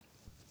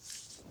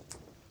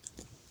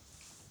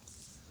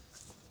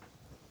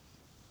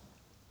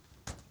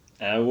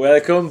And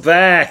welcome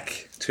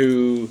back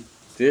to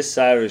This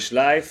Irish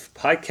Life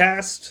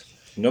podcast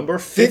number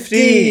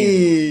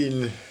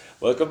 15.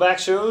 Welcome back,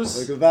 Shoes.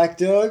 Welcome back,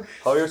 Doug.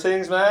 How are your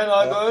things, man?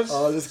 All good?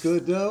 All is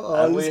good now. All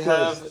and is we good.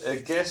 have a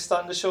guest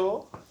on the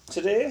show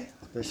today.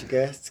 Special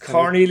guest.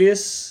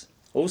 Cornelius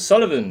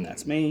O'Sullivan.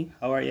 That's me.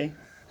 How are you?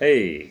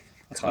 Hey,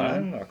 What's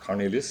going Con or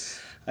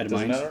Cornelius. I don't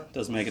Doesn't mind. matter.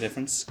 Doesn't make a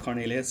difference.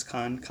 Cornelius,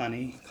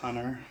 Connie,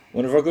 Connor.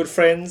 One of our good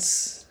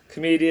friends,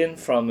 comedian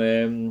from,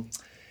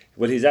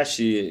 he's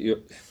actually,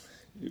 you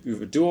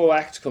have a duo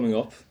act coming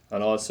up,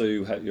 and also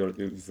you have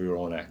your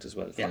own act as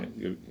well. Yeah.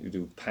 You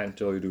do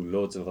panto, you do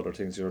loads of other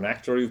things. You're an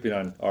actor, you've been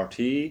on RT,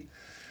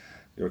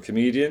 you're a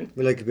comedian.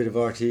 We like a bit of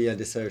RT on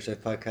this Irish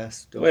Life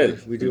podcast. Don't Well,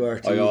 we do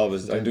RT. I'm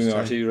from doing time to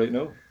time. RT right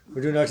now.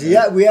 We're doing RT.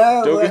 Yeah, we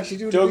are. We're Duggan, actually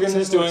doing Duggan a bit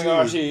is of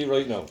doing RT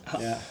right now.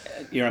 Yeah.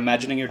 You're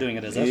imagining you're doing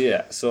it, is it?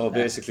 Yeah, so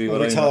basically When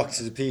what we I talk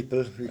to the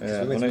people, because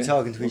Yeah, we're meant when to be I-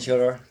 talking to each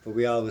other, but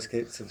we always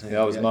get sometimes.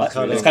 Yeah, I was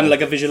mocking It's Yeah. kind of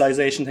like a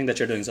visualization thing that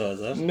you're doing, so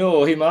is it?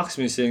 No, he mocks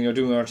me saying you're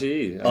doing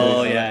RTE. And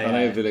Oh, I, yeah, And yeah.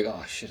 I'd be like,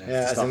 oh shit, I have Yeah,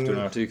 to as stop in doing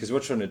we- RTE because we're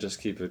trying to just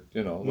keep it,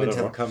 We're meant to have a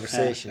whatever.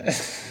 conversation.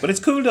 But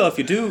it's cool though if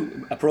you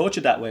do approach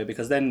it that way,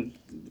 because then,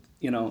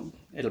 it'll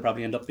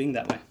probably end up being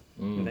that way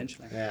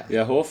eventually. Yeah.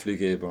 Yeah, hopefully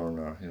Gay Byrne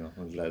or,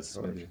 one of the lads,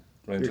 maybe.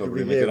 Ryan We could Tubridy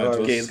be make it Gay onto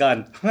Byrne. us. Gay is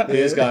gone. Gay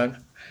is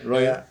gone.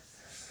 Ryan. Yeah.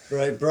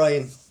 Right,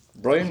 Brian.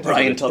 Brian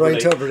Brian Tubridy.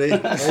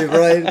 Tubridy. Brian Tubridy. Hey,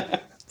 Brian.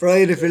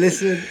 Brian, if you're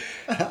listening.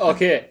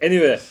 Okay,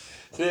 anyway,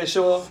 today's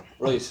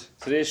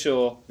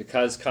show,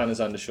 because Con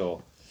is on the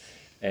show,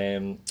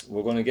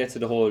 we're going to get to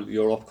the whole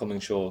your upcoming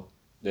show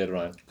later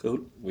on. Cool.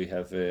 We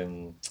have, I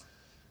want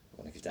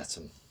to give that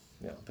some,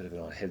 a bit of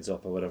a heads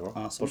up or whatever.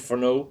 Awesome. But for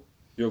now,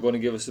 you're going to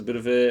give us a bit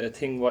of a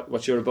thing,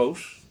 what you're about,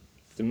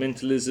 the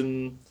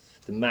mentalism,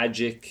 the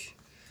magic,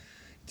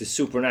 the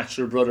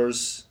supernatural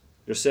brothers,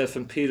 yourself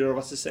and Peter,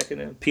 what's the second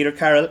name? Peter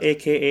Carroll,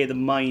 aka the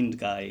Mind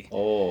Guy.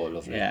 Oh,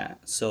 lovely. Yeah.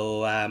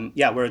 So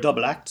we're a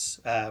double act.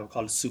 We're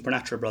called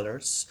Supernatural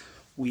Brothers.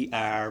 We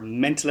are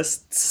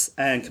mentalists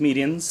and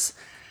comedians.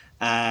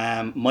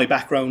 My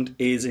background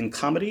is in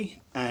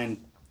comedy,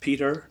 and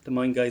Peter, the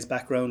Mind Guy's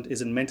background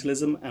is in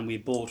mentalism, and we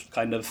both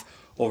kind of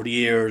over the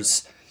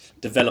years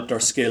developed our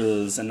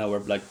skills, and now we're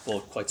like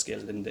both quite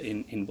skilled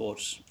in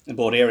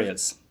both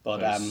areas.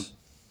 But Nice.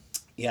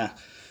 yeah.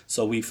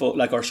 So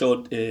like our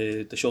show.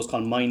 The show's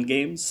called Mind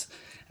Games.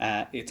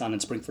 It's on in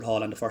Springford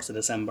Hall on the 1st of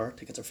December.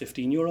 Tickets are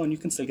 €15 and you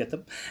can still get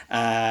them.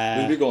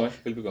 We'll be going.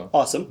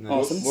 Awesome,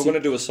 awesome. We're going to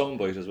do a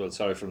soundbite as well.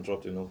 Sorry for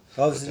interrupting. No.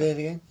 What was the date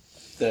again?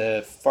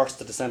 The 1st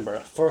of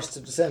December, 1st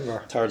of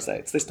December. Thursday.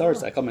 It's this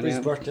Thursday coming Breed's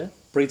in. birthday.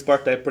 Breed's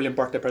birthday, brilliant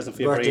birthday present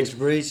for you, Birthday Breed. to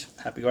Breed.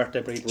 Happy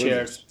birthday, Breed.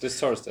 Cheers. This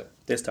Thursday.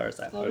 This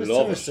Thursday. I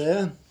love it.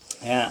 Yeah.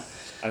 Yeah.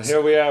 And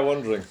here we are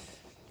wondering,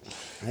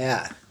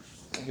 Yeah.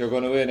 you're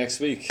going away next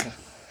week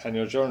on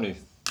your journey.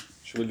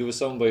 Should we do a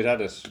soundbite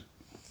at it?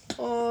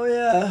 Oh,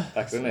 yeah.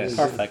 Back to the net.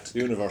 Perfect.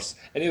 Universe.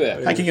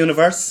 Anyway. Thank you,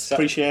 Universe.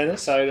 Appreciate it.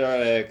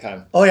 Cider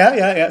can. Oh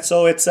yeah.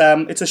 So it's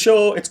a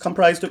show. It's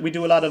comprised. We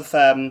do a lot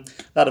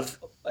of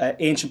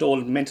ancient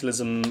old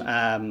mentalism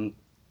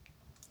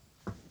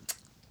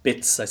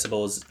bits, I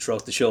suppose,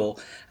 throughout the show.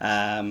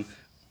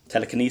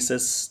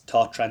 Telekinesis,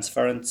 thought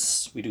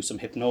transference. We do some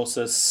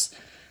hypnosis.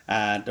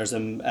 There's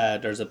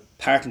a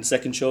part in the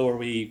second show where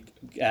we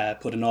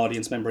put an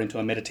audience member into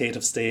a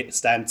meditative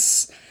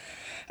stance,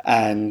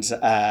 and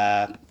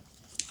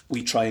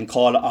we try and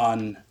call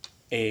on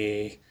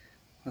a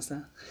what's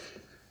that?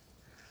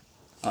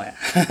 Oh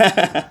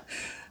yeah.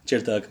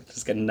 Cheers, Doug.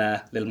 Just getting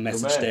a little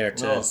message man. there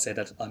to No. say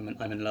that I'm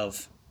in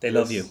love. They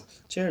love you.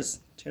 Cheers.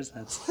 Cheers,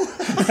 lads.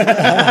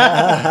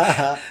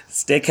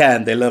 Stay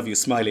calm. They love you.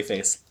 Smiley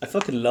face. I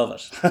fucking love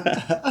it.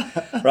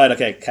 Right.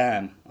 Okay.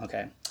 Calm.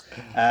 Okay.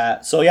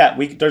 So yeah,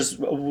 there's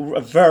a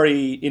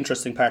very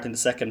interesting part in the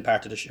second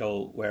part of the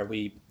show where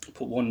we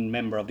put one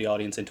member of the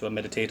audience into a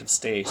meditative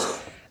state,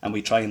 and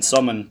we try and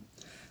summon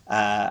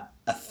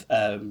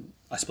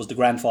I suppose the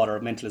grandfather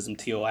of mentalism,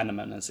 Theo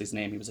Annemann is his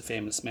name. He was a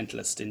famous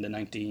mentalist in the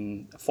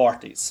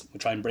 1940s. We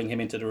try and bring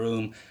him into the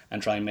room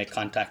and try and make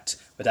contact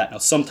with that. Now,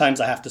 sometimes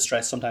I have to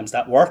stress, sometimes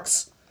that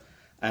works,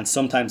 and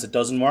sometimes it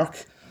doesn't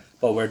work.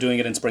 But we're doing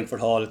it in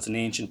Springford Hall. It's an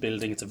ancient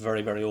building. It's a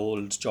very, very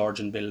old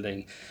Georgian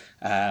building.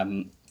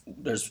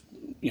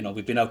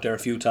 We've been out there a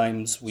few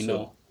times. We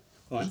know.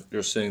 Go on.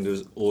 You're saying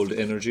there's old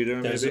energy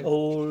there, There's maybe?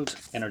 old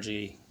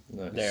energy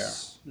Nice. there.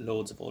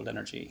 Loads of old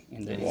energy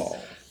in the. Wow.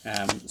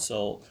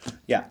 So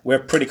yeah, we're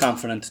pretty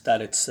confident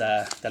that it's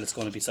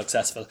going to be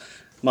successful.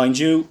 Mind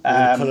you,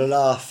 Pull it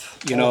off.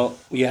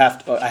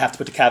 I have to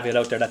put the caveat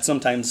out there that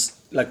sometimes,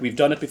 like we've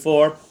done it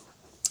before,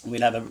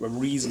 we'll have a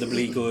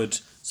reasonably good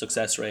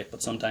success rate,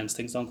 but sometimes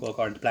things don't go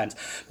according to plans.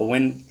 But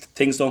when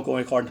things don't go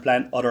according to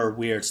plan, other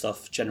weird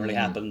stuff generally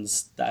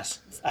happens that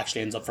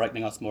actually ends up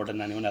frightening us more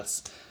than anyone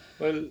else.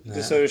 Well,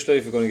 this Irish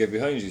Life are going to get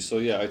behind you, so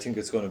yeah, I think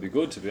it's going to be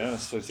good, to be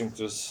honest. I think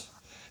there's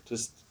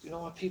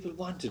people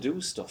want to do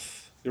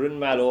stuff. You're in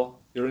Mallow,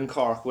 you're in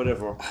Cork,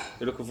 whatever.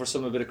 You're looking for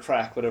some bit of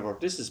crack, whatever.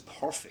 This is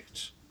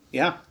perfect.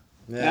 Yeah.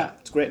 Yeah,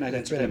 it's a great night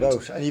It's been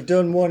entertainment. about, and you've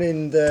done one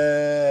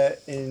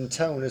in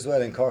town as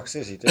well in Cork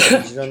City.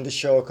 You've done the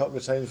show a couple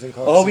of times in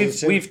Cork Oh, City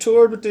too? we've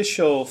toured with this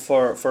show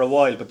for a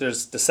while, but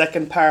there's the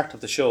second part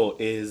of the show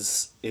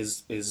is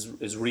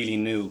really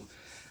new,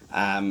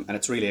 and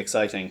it's really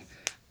exciting,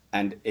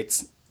 and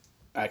it's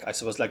I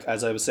suppose, like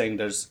as I was saying,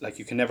 there's like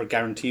you can never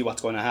guarantee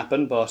what's going to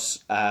happen, but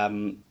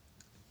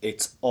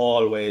it's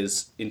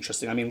always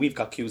interesting. I mean, we've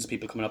got queues of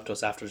people coming up to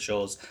us after the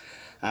shows,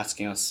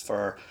 asking us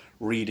for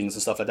readings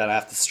and stuff like that. I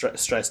have to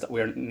stress that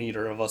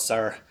neither of us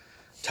are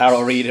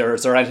tarot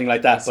readers or anything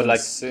like that. But like,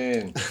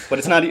 Insane. but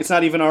it's not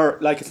even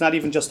it's not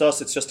even just us.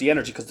 It's just the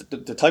energy, because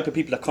the type of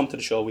people that come to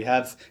the show,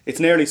 it's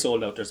nearly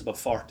sold out. There's about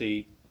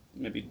 40,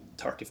 maybe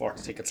 30,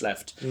 40 tickets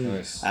left.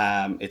 Nice.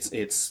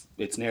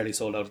 It's nearly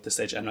sold out at this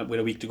stage, and with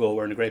a week to go,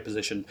 we're in a great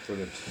position.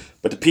 Brilliant.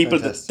 But the people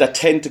Fantastic. that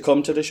tend to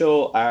come to the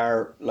show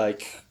are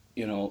like,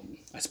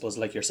 I suppose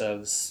like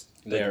yourselves.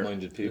 They're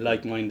Like-minded people.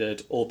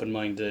 like-minded,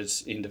 open-minded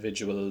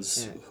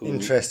individuals who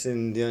Interest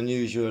in the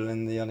unusual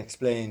and the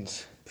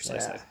unexplained.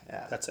 precisely.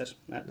 Yeah. That's it.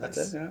 That's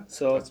That's- it. Yeah.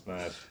 So That's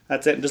mad.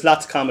 that's it. There's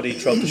lots of comedy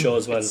throughout the show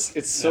as well.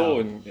 It's so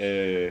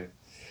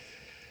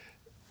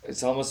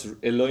it's almost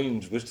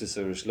aligned with this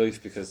Irish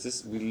life,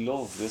 because we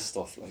love this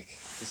stuff. Like,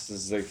 this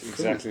is like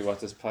exactly what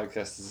this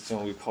podcast is.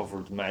 We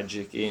covered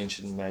magic,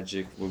 ancient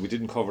magic. Well, we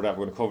didn't cover that.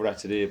 We're going to cover that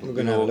today. But We're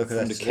gonna have a look at from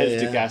that the today,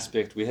 Celtic yeah.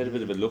 aspect, we had a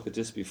bit of a look at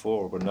this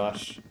before. We're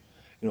not,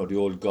 the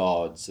old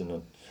gods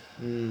and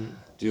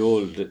the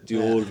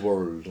old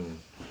world. And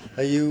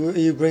Are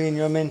you bringing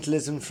your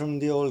mentalism from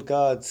the old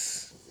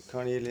gods,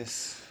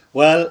 Cornelius?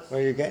 Well,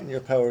 Where are you getting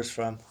your powers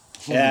from?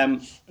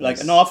 like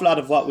an awful lot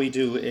of what we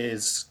do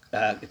is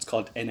it's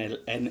called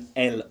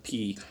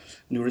NLP,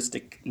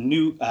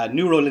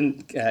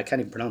 can't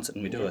even pronounce it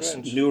when we do it.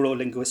 French.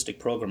 Neuro-linguistic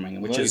programming,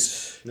 which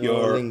is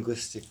your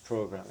Linguistic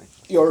programming.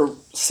 you're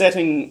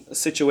setting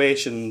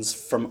situations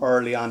from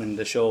early on in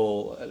the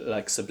show,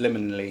 like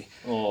subliminally,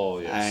 oh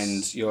yes,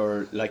 and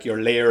you're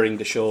layering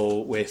the show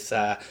with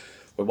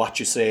what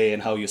you say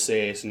and how you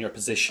say it and your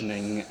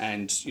positioning,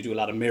 and you do a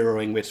lot of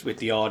mirroring with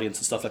the audience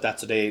and stuff like that.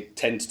 So they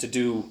tend to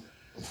do.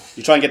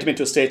 You try and get them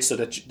into a state so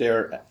that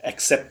they're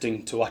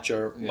accepting to what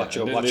you're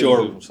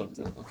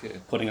something. Okay.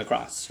 putting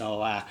across.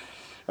 So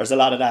there's a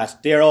lot of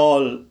that. They're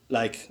all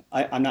like,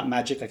 I'm not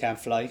magic. I can't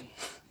fly.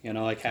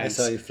 I can't. I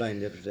saw you flying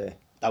the other day.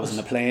 That was in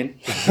a plane.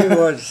 You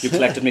was. You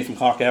collected me from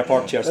Cork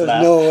Airport. Cheers for There's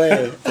that. no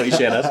way.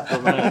 Appreciate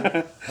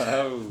it.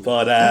 Oh.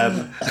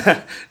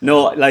 But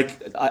no,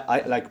 like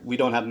I like we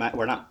don't have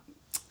we're not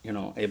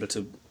able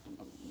to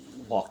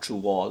walk through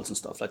walls and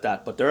stuff like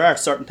that. But there are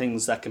certain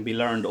things that can be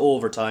learned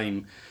over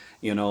time.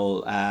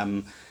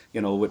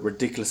 With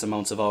ridiculous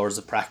amounts of hours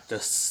of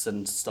practice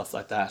and stuff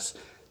like that.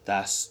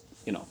 That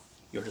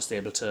you're just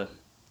able to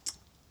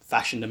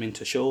fashion them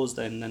into shows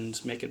then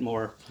and make it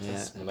more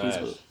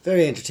feasible.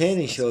 Very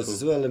entertaining shows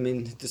as well. I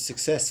mean, the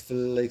successful,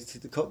 like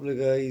the couple of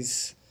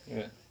guys.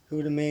 Yeah. Who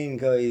are the main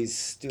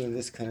guys doing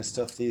this kind of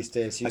stuff these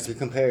days? You could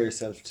compare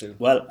yourself to.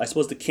 Well, I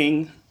suppose the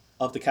king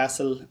of the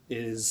castle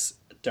is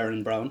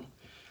Darren Brown,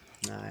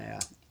 Yeah.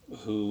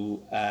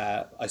 who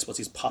I suppose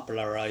he's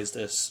popularised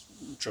it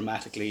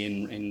dramatically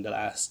in the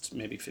last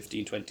maybe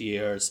 15, 20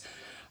 years.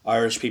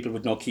 Irish people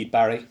would know Keith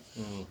Barry.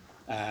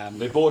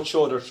 They both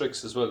show their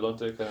tricks as well, don't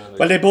they? Kind of like,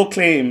 Well, they both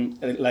claim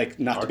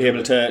not to be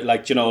able to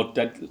Arguably.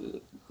 that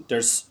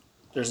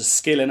there's a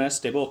skill in it.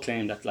 They both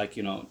claim that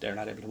they're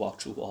not able to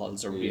walk through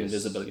walls or be Yes.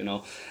 invisible.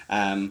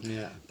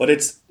 Yeah. But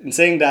it's in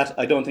saying that,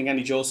 I don't think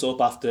any Joe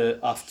Soap off the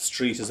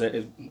street is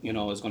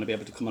going to be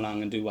able to come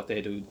along and do what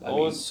they do. I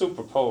mean, it's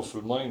super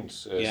powerful mind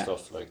Yeah.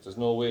 stuff. Like, there's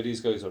no way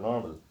these guys are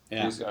normal.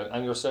 Yeah.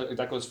 And yourself,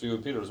 that goes for you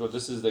and Peter as well.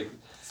 This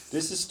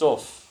is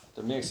stuff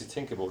that makes you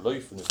think about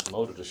life when you come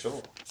out of the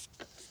show.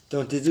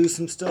 Don't they do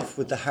some stuff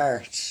with the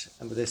heart,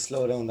 and but they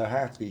slow down their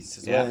heartbeats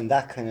as well, Yeah. and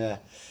that kind of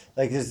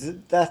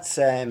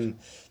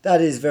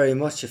that is very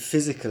much a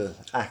physical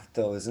act,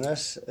 though, isn't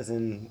it? As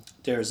in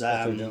there's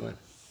what they're doing.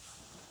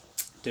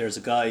 There's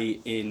a guy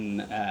in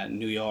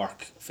New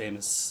York,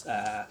 famous.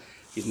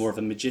 He's more of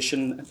a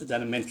magician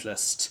than a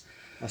mentalist.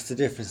 What's the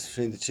difference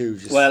between the two?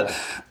 Just Well,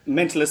 for-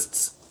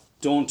 mentalists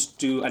don't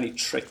do any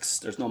tricks.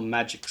 There's no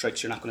magic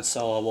tricks. You're not going to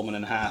saw a woman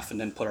in half and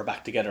then put her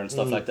back together and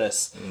stuff like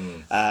this.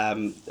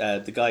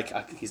 The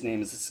guy, his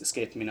name is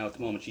escaping me now at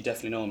the moment. You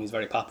definitely know him. He's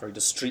very popular. He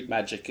does street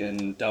magic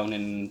and down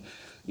in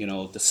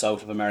the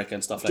south of America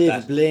and stuff like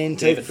David that. Blaine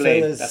type David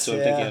Blaine. fellas, That's what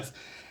I'm yeah. thinking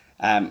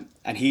of.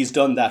 And he's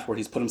done that where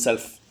he's put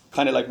himself.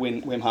 Kind of like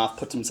Wim Hof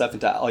puts himself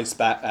into ice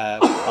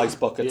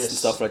buckets and Yes.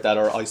 stuff like that,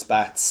 or ice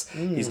baths.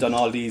 He's done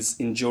all these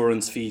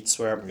endurance feats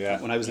where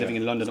when I was living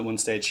in London at one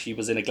stage, he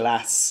was in a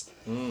glass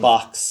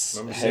box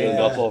Remember held seeing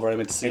up that? over. I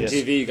went to see it.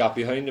 MTV got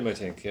behind him, I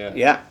think. Yeah.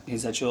 Yeah,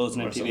 he's had shows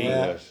on Or MTV. something Yeah.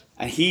 like that.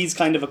 And he's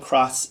kind of a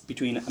cross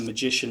between a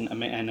magician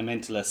and a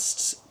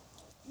mentalist.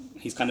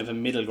 He's kind of a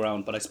middle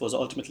ground, but I suppose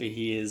ultimately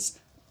he is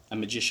a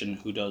magician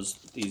who does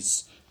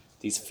these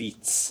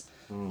feats.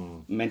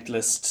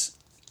 Mentalist,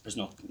 there's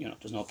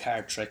no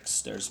card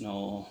tricks. There's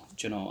no,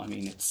 I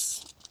mean,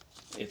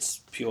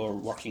 it's pure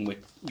working with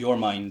your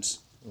mind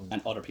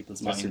and other people's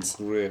That's minds. a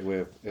great way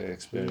of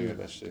explaining it,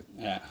 actually.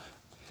 Yeah.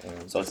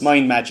 So it's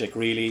mind magic,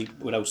 really,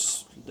 without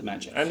the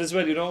magic. And as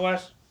well, you know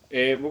what?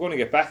 We're going to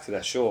get back to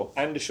that show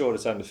and the show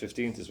that's on the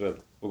 15th as well.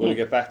 We're going to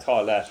get back to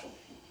all that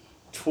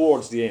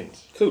towards the end.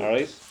 Cool. All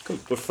right? Cool.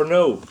 But for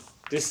now,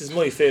 this is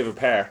my favourite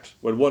part.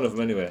 Well, one of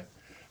them anyway.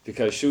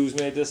 Because Shoes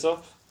made this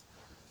up.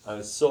 And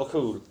it's so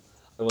cool.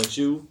 I want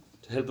you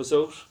to help us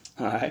out.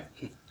 All right.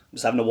 I'm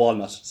just having a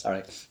walnut.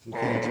 Sorry.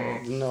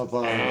 No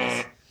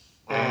bollocks.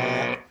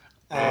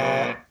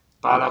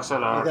 Bollocks You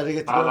alert. gotta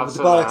get the one with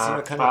the bollocks in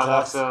your kind of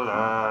class.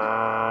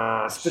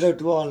 alert. Spit out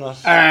the walnut.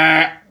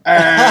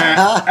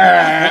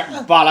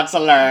 Bollocks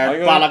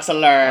alert! I'm Bollocks I'm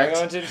alert!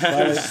 going to introduce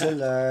Bollocks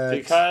alert.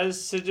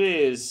 because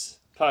today's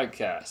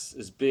podcast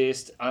is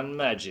based on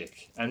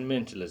magic and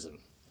mentalism.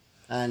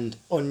 And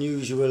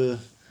unusual.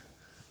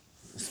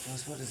 I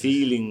suppose, what is it?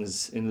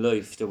 Feelings in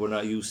life that we're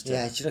not used to.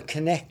 Yeah, you know,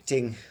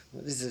 connecting.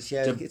 What is it?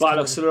 Yeah, The it's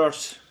bollocks kind of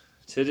alert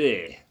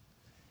today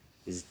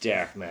is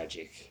dark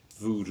magic,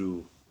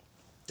 voodoo,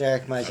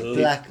 dark magic, Cool.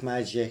 black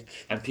magic.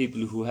 and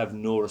people who have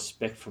no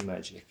respect for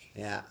magic.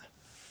 Yeah.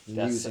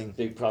 That's Using. a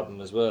big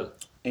problem as well.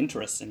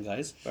 Interesting,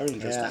 guys. Very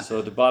interesting. Yeah.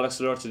 So the bollocks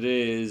alert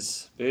today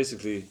is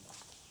basically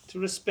to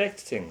respect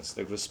things,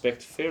 like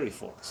respect fairy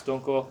forts.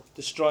 Don't go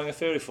destroying a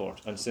fairy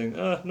fort and saying,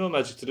 no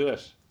magic to do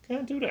that.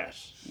 Can't do that.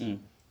 You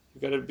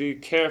gotta be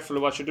careful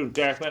of what you're doing.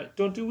 Dark magic.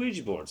 Don't do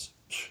Ouija boards.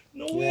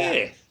 No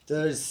way.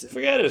 There's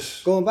Forget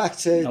it. going back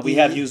to Now, we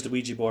have used the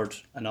Ouija board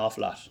an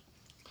awful lot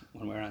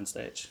when we're on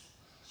stage.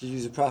 Did you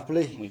use it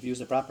properly? We've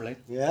used it properly.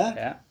 Yeah.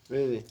 Yeah,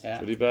 Really. yeah.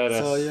 Pretty badass.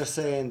 So you're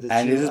saying that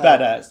And you it is are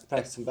badass.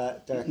 practicing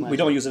dark magic. We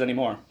don't use it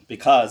anymore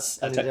because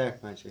Any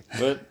dark magic.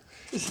 But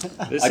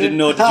I didn't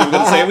know that you were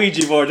going to say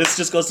Ouija board. This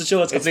just goes to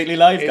show it's completely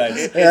live,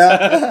 guys.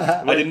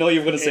 Yeah. I didn't know you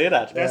were going to say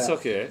that. That's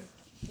okay.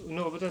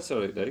 No, but that's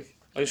alright. Like,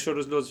 I'm sure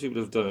there's loads of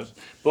people who've done it.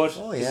 But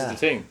Oh, this is yeah. the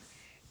thing.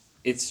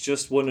 It's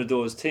just one of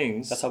those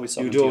things. That's how we you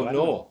summon don't you,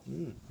 know.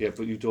 Yeah,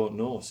 but you don't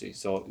know. See,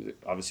 so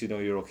obviously now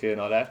you're okay and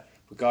all that.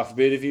 But God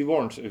forbid if you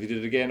weren't, if you did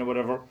it again or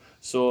whatever.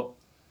 So,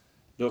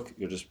 look,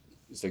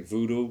 it's like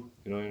voodoo.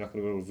 You know, you're not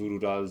going to go with voodoo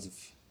dolls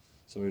if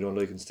somebody you don't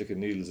like and sticking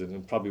needles in.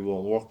 It probably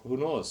won't work. But who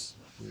knows?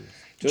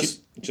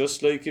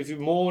 Just like if you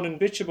moan and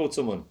bitch about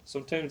someone,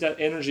 sometimes that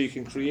energy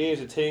can create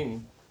a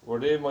thing where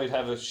they might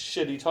have a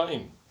shitty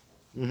time.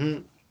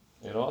 Mm-hmm.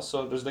 You know,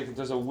 so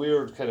there's a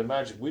weird kind of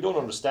magic. We don't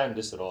understand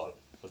this at all.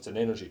 It's an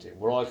energy thing.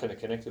 We're all kind of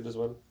connected as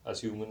well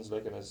as humans,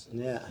 like, and as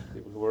Yeah.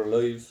 people who are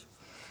alive.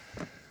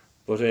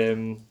 But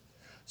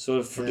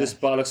so for Yeah. this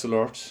bollocks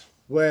alert,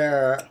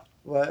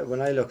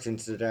 When I looked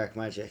into the dark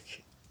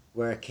magic,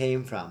 where it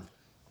came from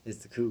is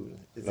the cool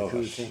Love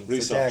it. thing.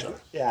 Researcher.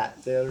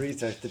 The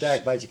research, the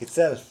dark magic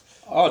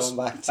itself. Oh, it's Going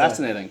back to-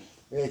 fascinating.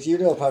 Right, you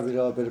probably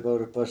know a bit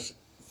about it, but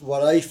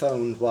what I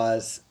found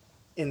was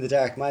in the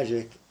dark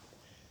magic,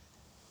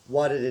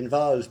 what it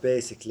involves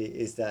basically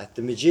is that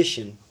the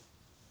magician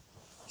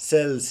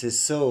sells his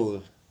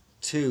soul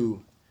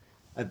to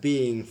a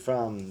being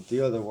from the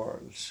other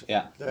world.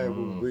 Yeah.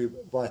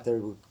 What they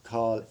would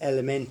call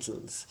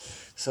elementals.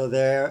 So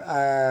there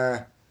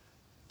are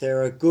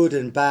good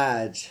and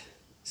bad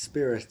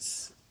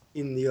spirits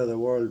in the other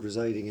world,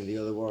 residing in the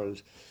other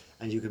world,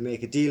 and you can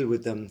make a deal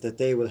with them that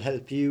they will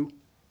help you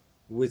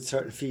with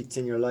certain feats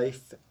in your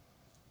life.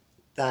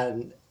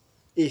 Then,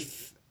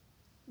 if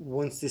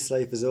once this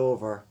life is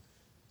over,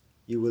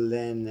 you will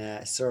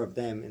then serve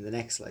them in the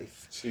next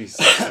life. jeez,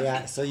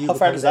 Yeah, so you How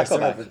far become does that their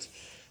go back? servant.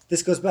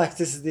 This goes back.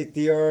 This is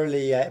the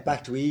early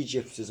back to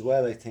Egypt as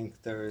well. I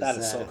think there's That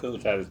is so cool.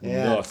 that is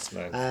yeah. nuts,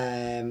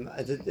 man.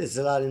 There's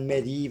a lot in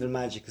medieval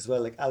magic as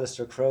well, like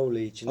Aleister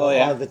Crowley. Do you know Oh,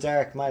 yeah. all the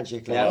dark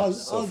magic? Like Yeah,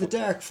 all the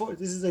dark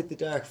this is like the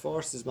dark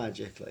forces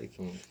magic. Like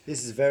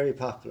this is very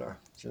popular.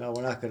 Do you know,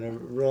 we're not going to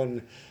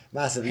run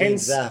massively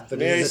Hence, into that, but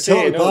may I it's a say,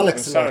 total no, I'm bollocks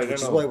sorry, alert, I which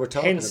is don't know. why we're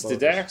talking Hence about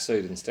the it. dark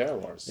side in Star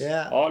Wars.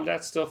 Yeah. all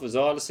that stuff is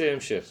all the same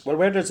shit. Well,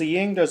 where there's a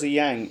yin, there's a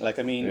yang. Like,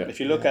 I mean, Yeah.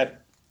 if you look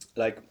at,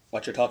 like,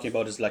 what you're talking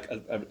about is like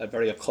a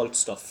very occult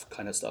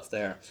kind of stuff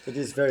there. It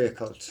is very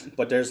occult.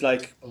 But there's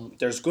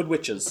good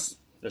witches,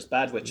 there's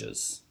bad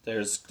witches,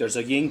 there's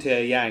a yin to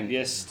a yang.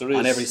 Yes, there is.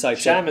 On every side.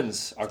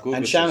 Shamans are good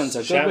And witches. shamans are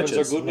good Shamans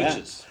witches, are good yeah.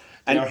 witches.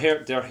 And-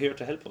 They're here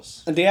to help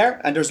us. And they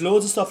are, and there's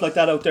loads of stuff like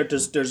that out there.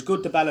 There's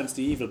good to balance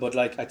the evil, but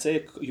like I'd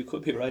say you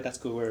could be right. That's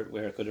good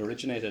where it could have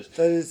originated.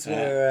 That is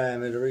where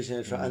it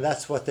originated from, and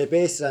that's what they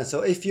based it on.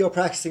 So if you're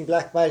practicing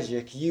black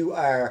magic, you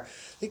are.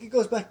 I think it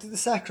goes back to the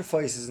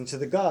sacrifices and to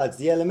the gods.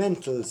 The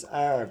elementals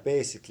are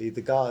basically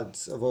the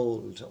gods of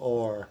old,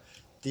 or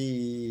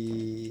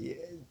the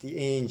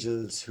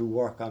angels who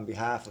work on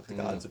behalf of the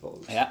gods of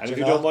old. Yeah. And Do if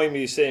you know? don't mind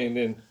me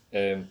saying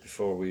then,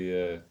 before we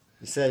You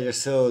sell your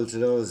soul to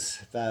those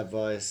bad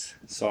boys.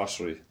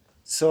 sorcery,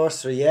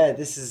 Sorcery, yeah.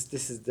 This is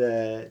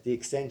the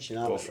extension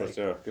of go it. for it like.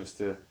 there. Give us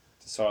the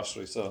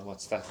sorcery. So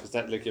what's that? Is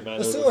that like your man?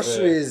 Well, out of,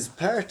 sorcery is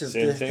part of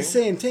same the thing?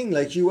 same thing.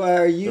 Like you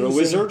are using. You're a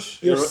wizard.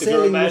 You're If you're a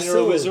selling man, your you're a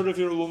soul. wizard. If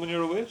you're a woman,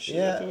 you're a witch. Is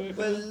that Yeah. the way-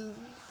 Well,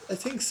 I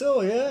think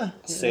so, yeah.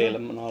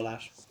 Salem and all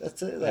that.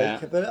 That's it. Yeah.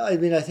 But I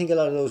mean, I think a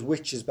lot of those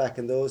witches back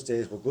in those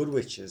days were good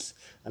witches,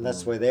 and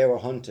that's why they were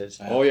hunted.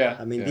 Oh yeah.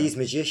 I mean, yeah. these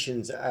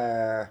magicians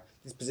are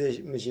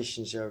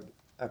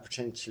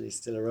potentially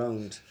still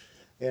around,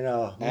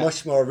 Yeah.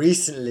 much more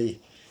recently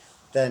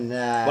than.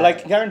 Well, I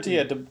can guarantee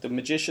you, the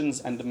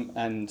magicians and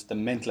the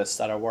mentalists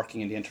that are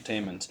working in the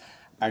entertainment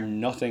are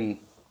nothing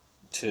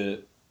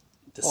to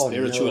the Oh,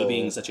 spiritual no.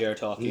 beings that you're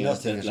talking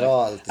Nothing about. at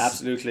all. This is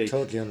Absolutely.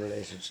 totally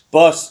unrelated.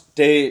 But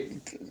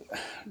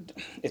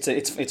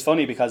it's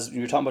funny because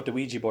you were talking about the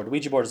Ouija board. The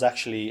Ouija board is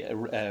actually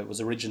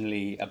was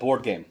originally a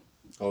board game.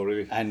 Oh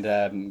really? And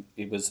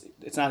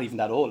it's not even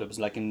that old. It was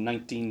like in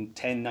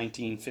 1910,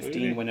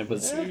 1915 Really? when it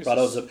was Yeah. brought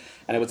out.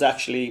 And it was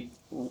actually,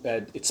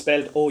 it's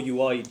spelled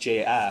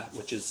Ouija,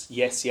 which is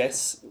yes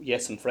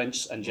in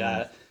French, and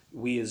ja,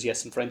 oui is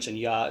yes in French, and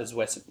ja is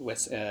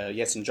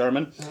yes in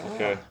German.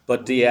 Okay.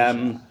 But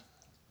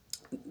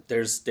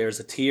there's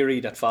a theory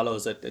that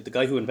follows that the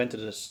guy who invented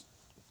it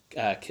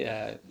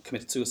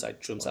committed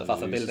suicide, threw himself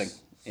off a Jesus. building.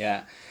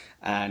 Yeah,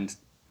 and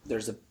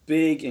there's a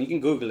big, and you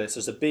can Google this.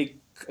 There's a big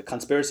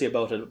conspiracy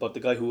about it, about the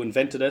guy who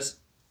invented it,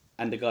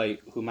 and the guy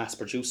who mass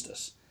produced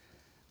it.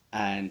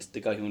 And the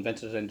guy who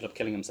invented it ended up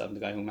killing himself, and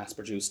the guy who mass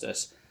produced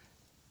it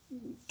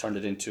turned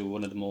it into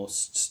one of the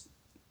most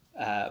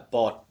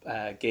bought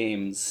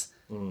games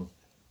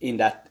in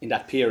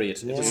that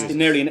period. It was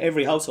nearly in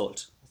every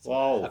household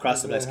Wow.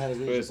 across the place. Had a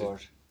Ouija Crazy.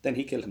 board. Then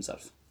he killed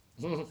himself.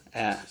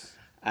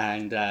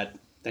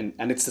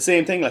 And it's the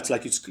same thing. It's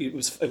like it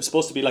was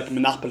supposed to be like a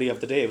Monopoly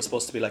of the day. It was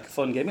supposed to be like a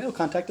fun game.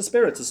 Contact the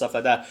spirits and stuff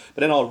like that.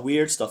 But then all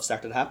weird stuff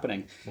started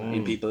happening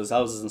in people's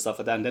houses and stuff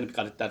like that. And then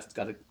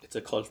it's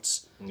a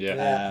cult.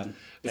 Yeah.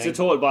 It's a thing.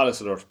 total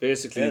bollocks alert.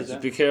 Basically, Yeah, just yeah.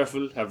 be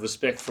careful. Have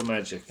respect for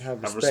magic.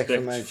 Have respect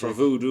for magic. for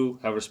voodoo.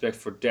 Have respect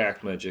for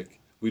dark magic.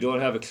 We don't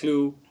have a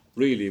clue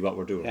really what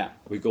we're doing. Yeah.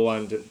 We go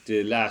on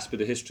the last bit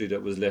of history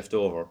that was left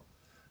over.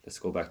 Let's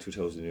go back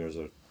 2,000 years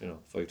or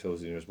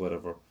 5,000 years,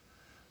 whatever.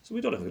 So we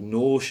don't have a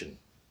notion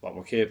what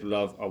we're capable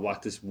of or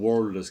what this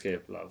world is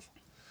capable of.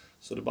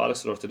 So the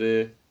bollocks alert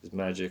today is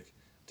magic,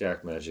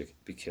 dark magic.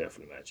 Be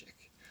careful of magic.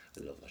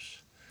 I love it.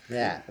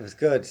 Yeah, it was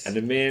good. And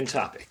the main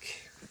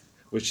topic,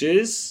 which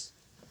is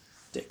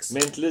Dicks.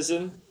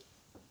 mentalism,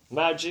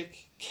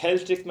 magic,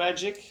 Celtic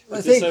magic. I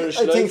with this think, Irish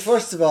I think life.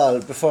 first of all,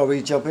 before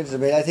we jump into the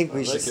main, I think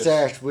we should like it.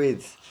 start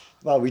with,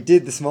 well, we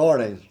did this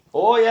morning,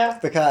 Oh yeah.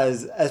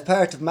 because as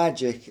part of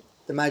magic,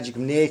 the magic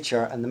of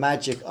nature and the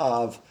magic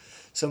of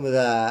some of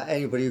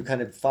anybody who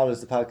kind of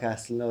follows the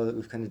podcast will know that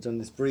we've kind of done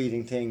this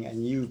breathing thing,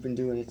 and you've been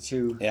doing it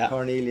too, Yeah.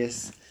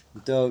 Cornelius,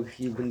 Doug,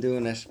 you've been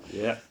doing it.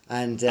 Yeah.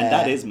 And And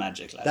that is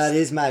magic, lads. That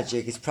is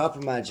magic. It's proper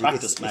magic.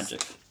 Practice It's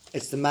magic.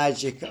 It's the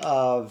magic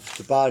of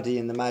the body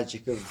and the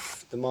magic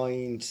of the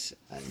mind.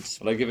 And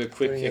Will I give a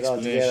quick Bring it all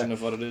explanation together.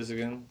 of what it is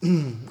again?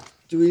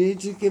 do we need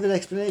to give an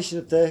explanation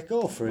of the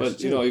go for it? Well,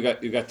 too?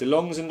 you got the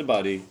lungs in the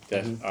body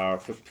that are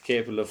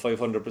capable of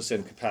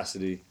 500%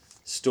 capacity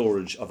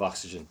storage of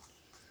oxygen.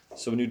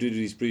 So when you do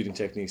these breathing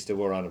techniques that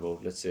we're on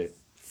about, let's say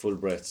full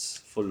breaths,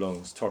 full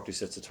lungs, 30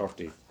 sets of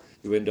 30,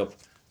 you end up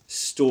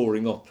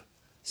storing up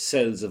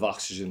cells of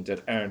oxygen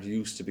that aren't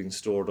used to being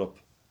stored up,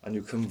 and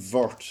you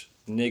convert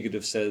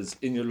negative cells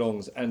in your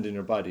lungs and in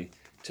your body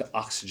to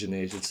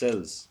oxygenated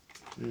cells.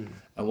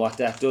 And what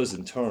that does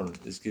in turn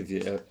is give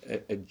you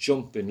a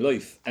jump in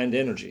life and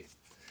energy.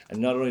 And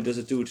not only does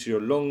it do it to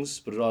your lungs,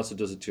 but it also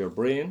does it to your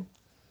brain.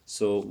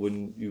 So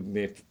when you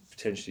may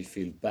potentially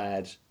feel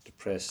bad,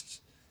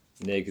 depressed,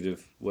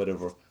 negative,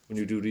 whatever, when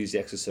you do these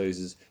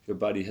exercises, your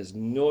body has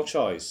no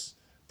choice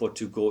but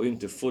to go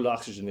into full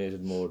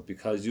oxygenated mode,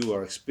 because you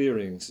are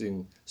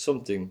experiencing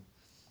something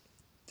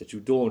that you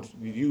don't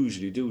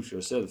usually do to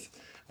yourself.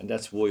 And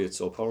that's why it's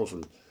so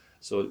powerful.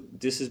 So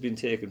this has been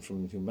taken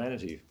from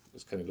humanity,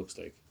 it kind of looks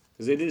like.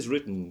 Because it is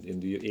written in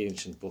the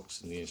ancient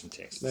books and the ancient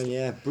texts. Well,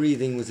 yeah,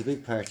 breathing was a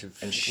big part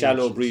of And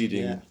shallow ancient,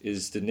 breathing yeah.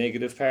 is the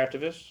negative part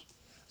of it.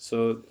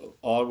 So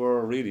all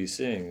we're really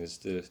saying is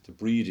the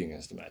breathing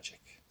is the magic.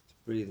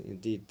 Breathing,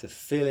 indeed. The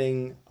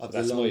filling of the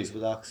That's lungs my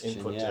with oxygen,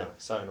 input yeah. there.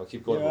 Sorry, no,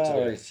 keep going You're about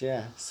today. alright,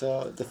 yeah.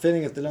 So the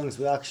filling of the lungs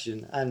with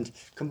oxygen and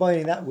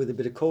combining that with a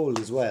bit of cold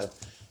as well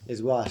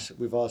is what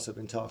we've also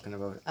been talking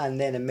about. And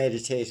then a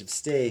meditative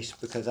state,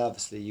 because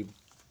obviously you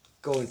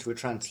go into a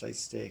trance-like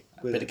state.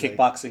 A bit of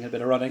kickboxing, a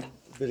bit of running.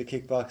 A bit of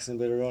kickboxing, a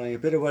bit of running, a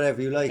bit of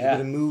whatever you like, Yeah. a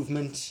bit of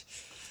movement.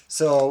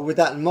 So with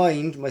that in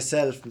mind,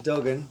 myself and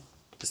Duggan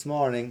this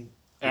morning,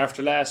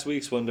 After last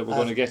week's one that we're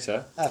going to get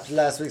to, after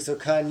last week, so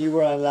Con, you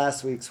were on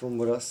last week's one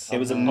with us. It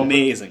was Uh,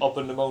 amazing. up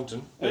in the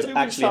mountain. It was Maybe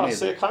actually we'll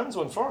amazing. say Con's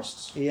one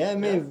first. Yeah,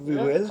 maybe we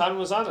will. Con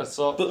was on it,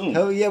 so Boom.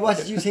 How, yeah, what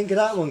did you think of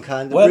that one,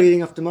 Con? The Well,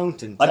 breathing up the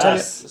mountain. I'll tell you,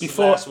 this is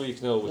before- last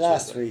week, no, which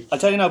Last is week. I'll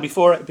tell you now,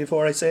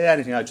 before I say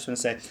anything, I just want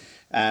to say,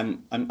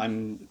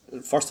 I'm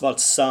first of all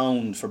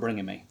sound for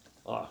bringing me.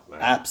 Oh, man.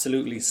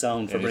 Absolutely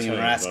sound for bringing me or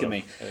Anytime, asking brother.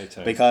 me.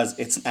 Anytime. Because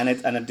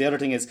and the other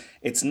thing is,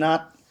 it's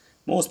not,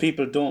 most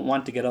people don't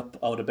want to get up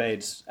out of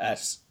bed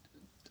at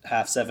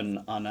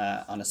 7:30 on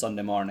a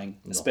Sunday morning,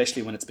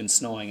 especially when it's been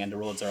snowing and the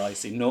roads are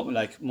icy. No,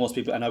 like most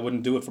people, and I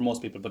wouldn't do it for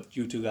most people, but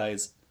you two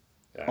guys,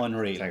 Yeah.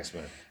 unreal. Thanks,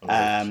 man.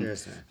 Unreal.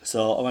 Cheers, man.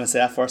 So I want to say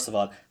that first of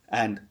all,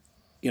 and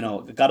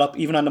got up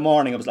even on the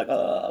morning. I was like,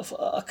 oh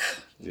fuck,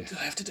 do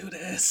I have to do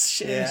this?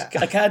 Shit, Yeah.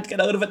 I can't get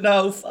out of it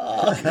now.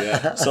 Fuck.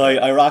 Yeah. So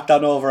I rocked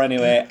on over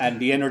anyway, and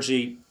the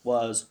energy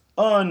was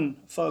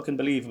unfucking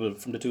believable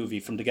from the two of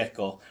you from the get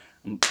go.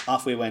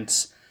 Off we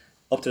went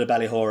up to the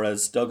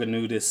Ballyhoras. Duggan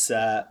knew this.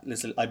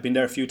 I'd been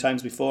there a few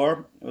times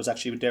before. I was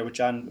actually there with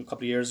John a couple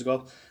of years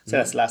ago. So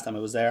that's the last time I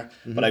was there.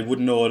 But I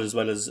wouldn't know it as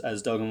well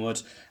as Duggan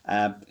would.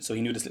 So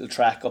he knew this little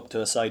track up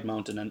to a side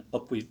mountain, and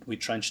up we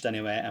trenched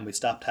anyway, and we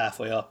stopped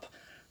halfway up,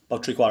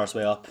 about 3/4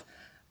 way up.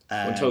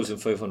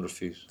 1,500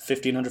 feet.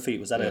 1,500 feet,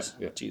 was that Yeah, it?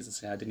 yeah.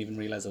 Jesus, yeah, I didn't even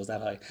realise it was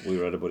that high. We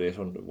were at about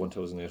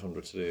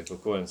 1,800 today.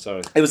 But go on,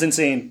 sorry. It was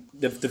insane.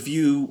 The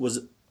view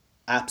was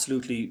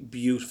absolutely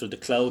beautiful. The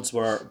clouds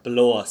were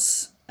below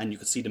us, and you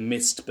could see the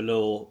mist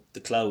below the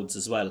clouds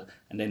as well.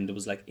 And then there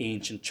was like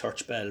ancient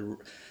church bell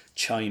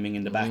chiming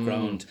in the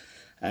background.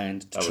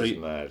 And That was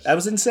mad. That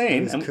was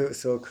insane. It was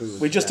so cool.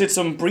 We just did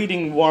some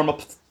breathing warm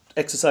up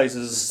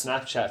exercises.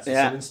 Snapchats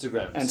Yeah. and some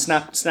Instagrams. And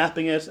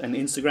snapping it and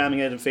Instagramming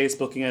it and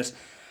Facebooking it.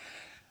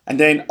 And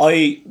then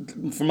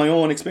from my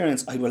own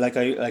experience, I'm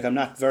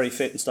not very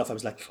fit and stuff. I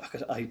was like, fuck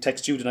it. I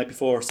text you the night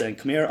before saying,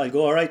 come here, I'll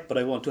go all right, but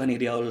I won't do any of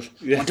the old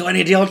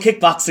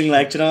kickboxing,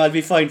 like, I'll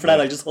be fine for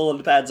that. I'll just hold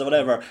the pads or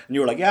whatever. And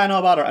you were like, yeah,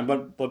 no bother. And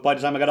but by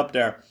the time I got up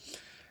there,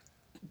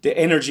 the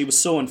energy was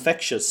so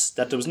infectious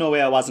that there was no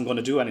way I wasn't going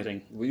to do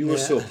anything. Well, you were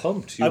so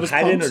pumped. You I was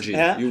had pumped, energy.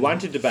 yeah. You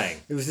wanted to bang.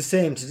 It was the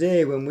same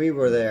today when we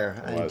were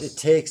there, and was. it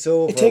takes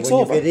over. It takes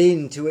when over. you get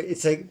into it.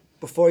 It's like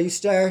before you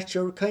start,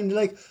 you're kind of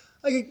like,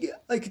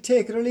 I could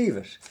take it or leave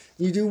it.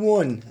 You do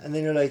one, and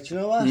then you're like, do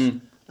you know what?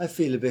 I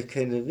feel a bit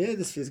kind of,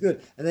 this feels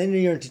good. And then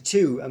you're into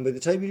two, and by the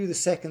time you do the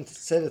second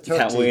set of 30,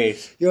 Can't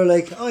wait. you're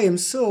like, I am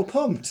so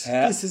pumped.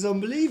 Yeah. This is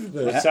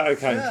unbelievable. Sorry,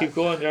 Con. Keep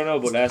going there now,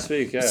 but last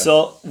week, yeah.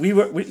 So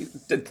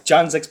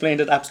John's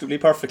explained it absolutely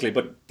perfectly,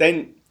 but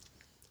then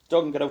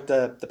Duggan got out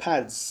the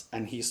pads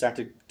and he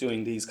started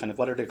doing these kind of,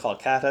 what are they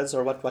called, katas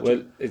or what?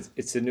 Well,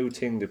 it's a new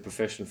thing that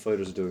professional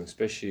fighters are doing,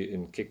 especially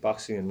in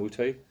kickboxing and Muay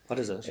Thai. What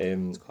is it?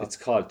 It's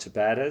called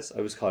tabatas.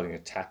 I was calling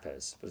it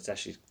tapas, but it's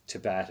actually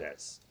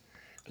tabatas.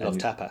 Love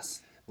And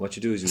tapas. What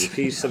you do is you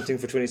repeat something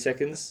for 20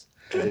 seconds,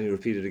 and then you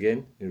repeat it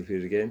again, you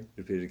repeat it again,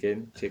 you repeat it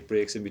again, take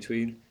breaks in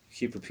between, you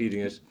keep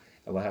repeating it,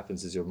 and what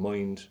happens is your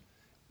mind,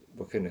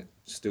 we're kind of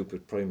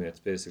stupid primates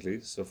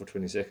basically, so for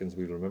 20 seconds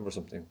we'll remember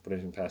something, but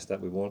anything past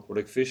that we won't. We're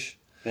like fish.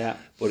 Yeah.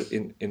 But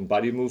in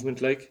body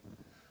movement, like,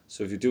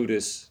 so if you do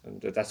this,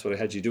 and that's what I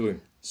had you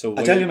doing. So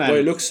I tell you, man. why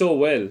you look so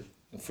well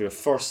for your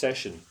first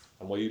session,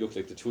 and why you look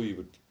like the two of you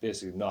would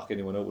basically knock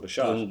anyone out with a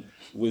shot, Boom.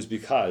 was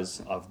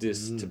because of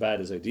this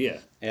Tabata's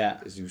idea. Yeah.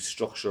 Is you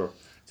structure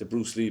the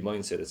Bruce Lee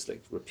mindset. It's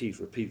like repeat,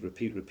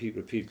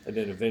 and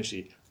then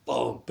eventually,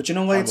 boom. But you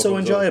know why it's so hammer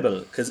comes out.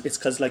 enjoyable?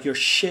 Because like you're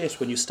shit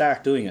when you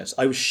start doing it.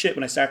 I was shit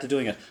when I started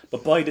doing it,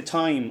 but by the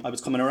time I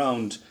was coming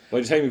around,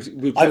 By the time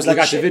we I was like,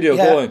 got shit, the video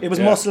yeah, going, it was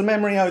yeah. muscle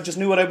memory. I just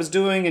knew what I was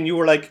doing, and you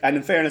were like, and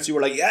in fairness, you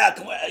were like, yeah,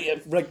 come on, yeah,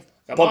 like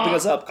pumping on.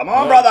 us up. Come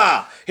on,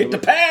 brother, hit the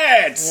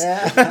pads.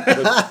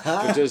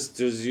 But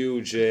there's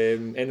huge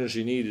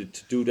energy needed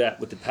to do that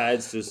with the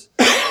pads.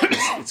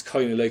 It's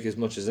kind of like as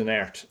much as an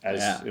art as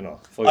Yeah.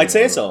 fighting I'd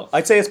say or- so.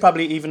 I'd say it's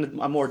probably even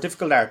a more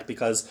difficult art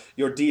because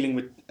you're dealing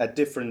with a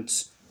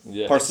different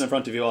Yeah, person in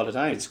front of you all the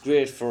time. It's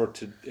great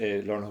to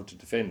learn how to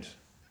defend.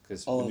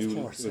 Because Oh, of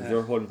course, if yeah.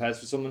 you're holding pads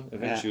for someone,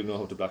 eventually Yeah. you'll know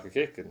how to block a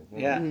kick. And,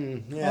 Yeah,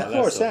 yeah. of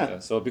course, yeah.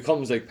 So it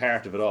becomes like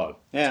part of it all.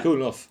 Yeah. It's cool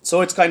enough.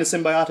 So it's kind of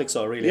symbiotic,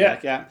 so really, Yeah.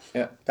 like, yeah,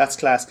 Yeah. that's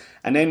class.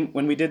 And then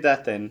when we did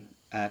that, then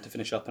to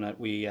finish up on it,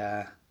 we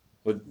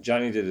But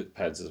Johnny did it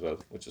pads as well,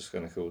 which is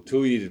kind of cool. Two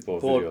of you did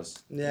both Both.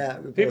 videos. Yeah,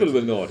 we People both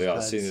will did know, those they all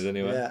pads. seen it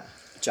anyway. Yeah,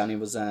 Johnny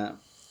was.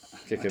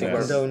 Kicking think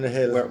ass. down the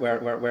hill.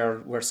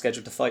 We're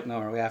scheduled to fight now,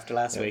 or are we after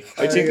last week?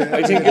 I think There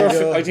you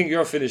go. I think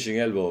your finishing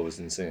elbow was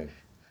insane.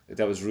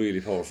 That was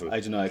really powerful. I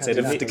don't know. I'd say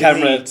Can't the do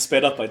camera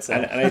sped up. I'd say.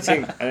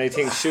 and I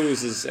think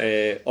Shoes'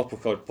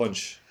 uppercut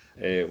punch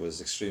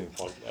was extremely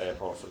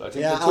powerful. I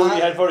think Yeah, the two of you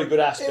I- had very good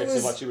aspects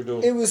of what you were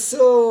doing. It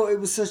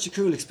was such a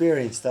cool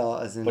experience, though.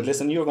 As in, But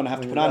listen, you're going to have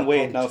to when put you on got weight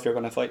pumped. now if you're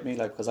going to fight me,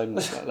 like, because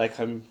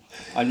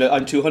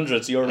I'm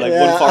 200, so you're like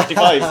Yeah.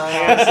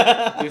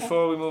 145.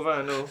 Before we move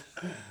on, no.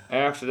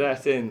 After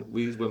that, then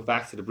we went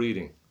back to the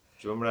breeding.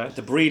 Do you remember that?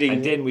 The breeding.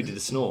 And then we did the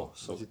snow.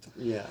 So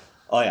yeah.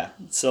 Oh yeah.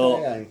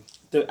 So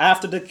Yeah.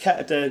 after the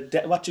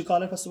what do you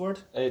call it? What's the word?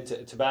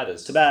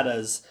 Tabatas.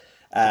 Tabatas.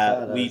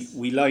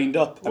 We lined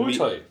up and Muay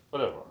Thai,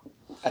 whatever.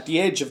 at the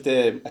edge of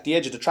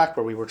the track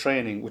where we were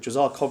training, which was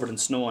all covered in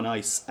snow and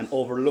ice and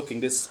overlooking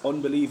this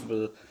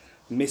unbelievable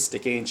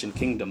mystic ancient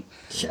kingdom.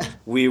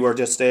 We were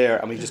just there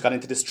and we just got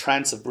into this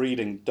trance of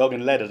breathing.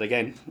 Duggan led it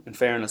again, in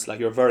fairness. Like,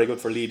 you're very good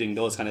for leading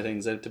those kind of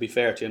things, and to be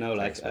fair to you,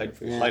 like, Thanks,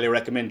 I highly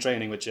recommend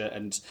training with you.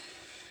 And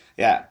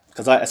yeah,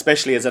 because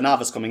especially as a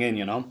novice coming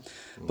in,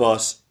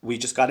 but we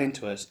just got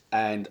into it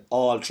and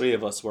all three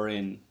of us were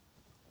in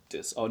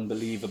this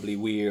unbelievably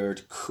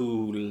weird,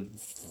 cool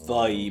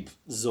vibe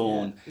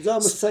zone. It was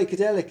almost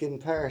psychedelic in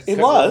parts. It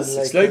was.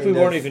 It's like we kind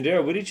weren't of- even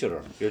there with each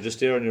other. You're just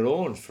there on your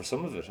own for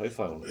some of it, I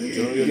found.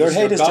 You know, you're Your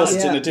head is gone. just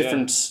in Yeah. a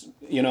different,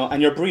 you know,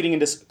 and you're breathing in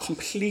this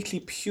completely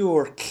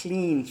pure,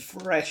 clean,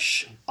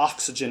 fresh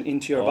oxygen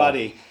into your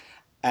body.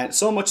 And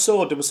so much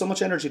so, there was so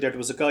much energy there. There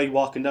was a guy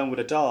walking down with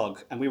a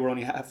dog, and we were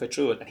only halfway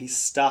through it, and he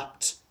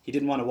stopped. He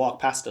didn't want to walk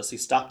past us. He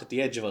stopped at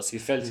the edge of us. He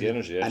felt the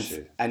energy,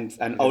 actually. And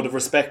out of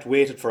respect,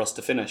 waited for us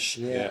to finish.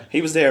 Yeah.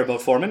 He was there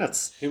about 4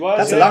 minutes. He was,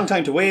 That's yeah. a long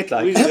time to wait,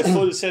 like. We did a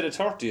full set of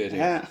 30, I think.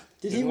 Yeah.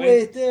 Did he Didn't we?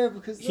 wait there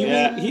because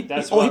Yeah. He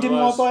That's oh, what he it didn't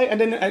was. walk by, and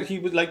then he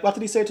was like, "What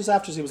did he say to us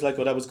after?" He was like,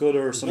 "Oh, that was good,"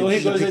 or something. No, he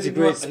He goes, picked a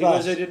great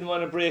spot. I didn't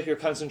want to break your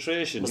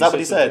concentration. Was that what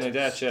he said?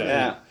 Something like that, yeah.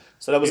 Yeah.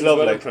 So that was He was well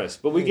lovely.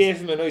 impressed. But we gave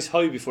him a nice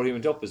high before he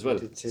went up as well.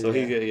 Did too, So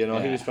he, yeah. you know,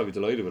 he Yeah. was probably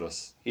delighted with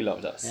us. He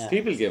loved us. Yeah.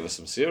 People gave us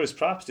some serious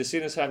props. They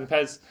seen us having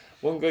pads.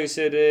 One guy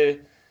said,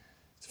 "It's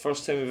the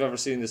first time we've ever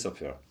seen this up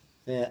here."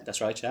 Yeah.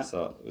 That's right. Yeah.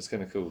 So it was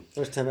kind of cool.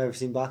 First time I've ever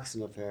seen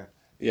boxing up here.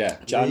 Yeah,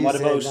 John, You what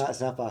said, about? "No, it's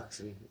not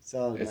boxing. It's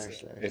all it's,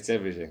 martial arts." it's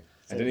everything.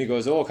 And then he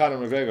goes, "Oh, Conor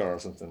McGregor or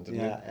something," didn't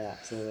Yeah, yeah.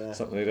 So, he?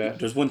 Something like that.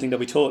 There's one thing that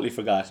we totally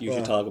forgot. You should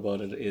What? talk about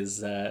it.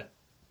 Is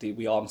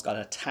we almost got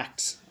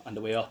attacked on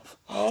the way up.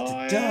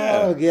 Oh,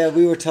 dog. Yeah,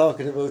 we were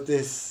talking about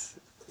this.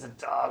 The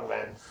dog,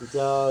 man. The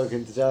dog,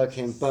 and the dog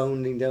came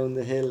bounding down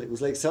the hill. It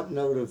was like something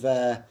out of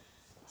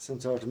some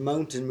sort of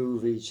mountain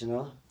movie, you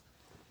know.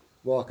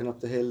 Walking up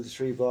the hill, the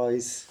three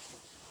boys,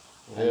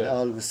 and Yeah.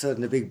 all of a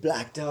sudden a big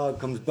black dog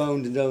comes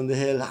bounding down the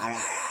hill.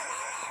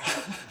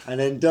 And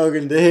then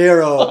Duggan, the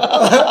hero,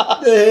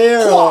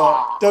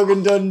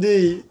 Duggan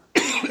Dundee,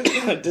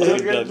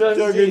 Duggan Duggan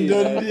Dundee.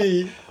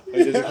 Dundee. I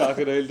did a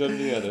crocodile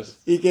Dundee on it.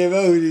 He came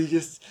out. He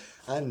just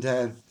and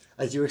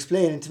as you were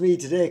explaining to me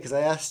today, because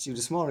I asked you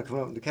this morning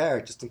coming out in the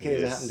car, just in case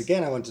it Yes. happened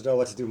again, I wanted to know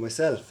what to do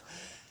myself.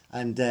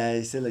 And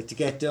he said like to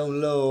get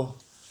down low,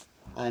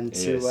 and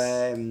to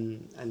Yes.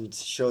 and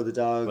show the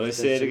dog. Will I that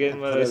say it you again,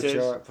 what I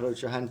said? put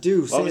out your hand.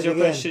 Do say What was it your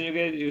again. question?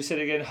 You said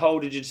again. How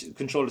did you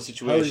control the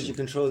situation? How did you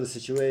control the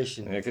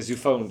situation? Yeah, because you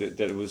found that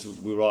it was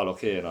we were all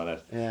okay and all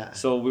that. Yeah.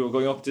 So we were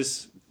going up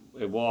this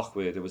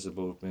walkway that was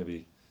about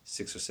maybe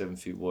 6 or 7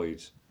 feet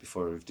wide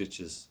before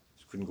ditches.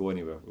 Couldn't go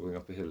anywhere. We were going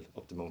up a hill,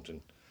 up the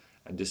mountain,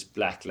 and this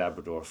black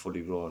Labrador,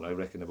 fully grown, I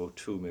reckon about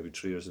 2, maybe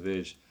 3 years of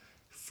age,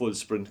 full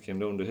sprint came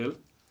down the hill.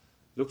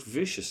 Looked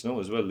vicious now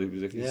as well. He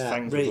was like his Yeah,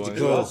 fangs ready were to going.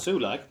 go. as well. Sue,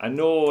 like. And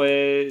no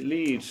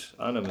lead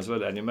on him as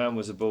well. And your man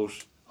was about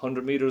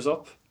 100 metres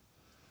up.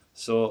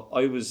 So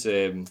I was,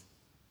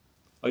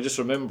 I just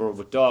remember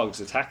with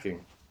dogs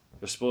attacking,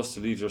 you're supposed to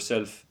leave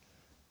yourself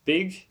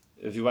big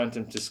if you want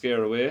them to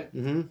scare away.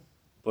 Mm-hmm.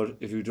 But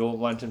if you don't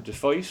want them to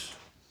fight,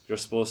 you're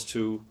supposed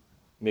to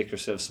make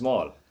yourself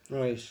small.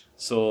 Right.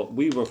 So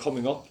we were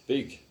coming up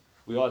big.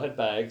 We all had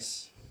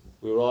bags.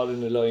 We were all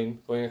in a line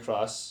going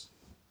across,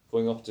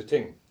 going up the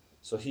thing.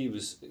 So he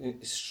was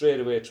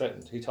straight away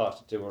threatened. He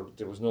thought that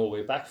there was no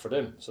way back for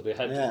them. So they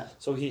had Yeah.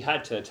 so he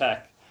had to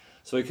attack.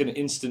 So I kind of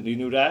instantly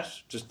knew that.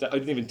 I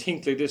didn't even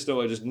think like this.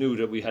 No, I just knew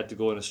that we had to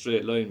go in a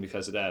straight line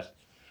because of that.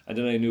 And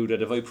then I knew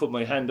that if I put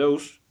my hand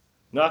out,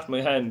 not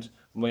my hand,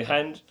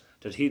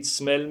 that he'd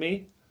smell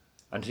me,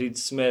 and he'd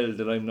smell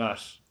that I'm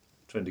not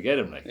trying to get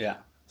him. Like. Yeah.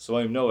 So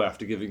I'm now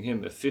after giving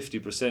him a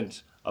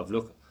 50% of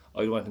look,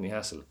 I don't want any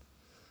hassle.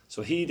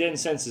 So he then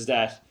senses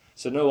that.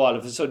 So now all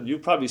of a sudden,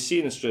 you've probably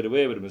seen it straight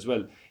away with him as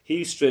well.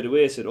 He straight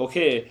away said,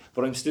 okay,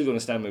 but I'm still going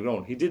to stand my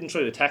ground. He didn't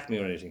try to attack me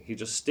or anything. He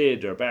just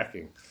stayed there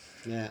barking.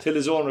 Yeah. Till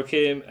his owner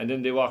came and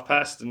then they walked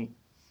past.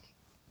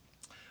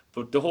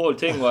 But the whole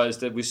thing was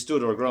that we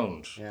stood our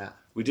ground. Yeah.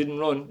 We didn't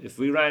run. If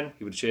we ran,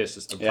 he would have chased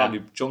us and Yeah.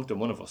 probably jumped on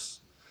one of us.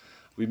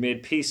 We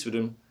made peace with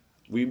him.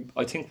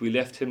 I think we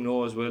left him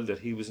know as well that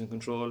he was in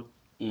control.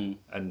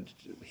 And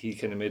he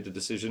kind of made the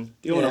decision.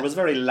 The owner Yeah. was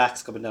very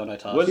lax coming down, I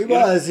thought. Well, He you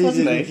know, was. He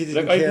wasn't didn't, he? he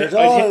didn't Like, care I'd at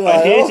all.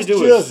 hate like, to do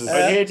Jesus. it.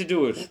 I'd hate to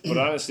do it. But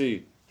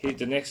honestly,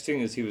 the next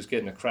thing is he was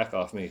getting a crack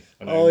off me.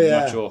 And Oh, I'm yeah.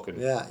 not joking.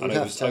 Yeah, And you'd I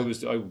have was,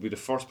 to. I would be the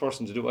first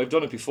person to do it. I've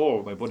done it before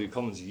with my buddy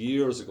Cummins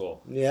years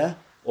ago. Yeah.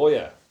 Oh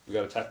yeah, we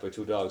got attacked by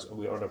 2 dogs and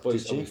we were on our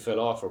bikes Did and you? we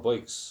fell off our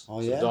bikes. Oh,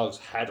 so yeah? the dogs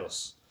had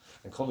us.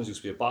 And Cummins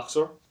used to be a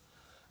boxer.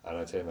 And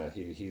I tell you, man,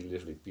 he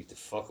literally beat the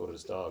fuck out of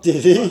his dog.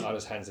 Did he? On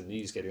his hands and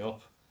knees getting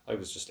up. I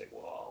was just like,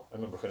 wow. I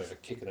remember kind of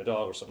like kicking a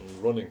dog or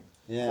something, running,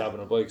 Yeah. grabbing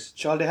our bikes.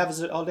 Sure, all they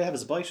have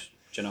is a bite.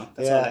 Do you know?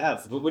 That's Yeah. all they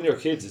have. But when you're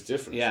kids, it's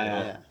different. Yeah, you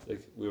know? yeah.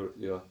 Like we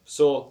were,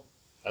 So,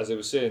 as I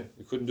was saying,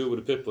 we couldn't do it with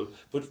a pit bull.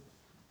 But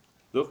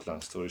look,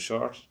 long story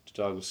short, the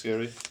dog was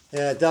scary,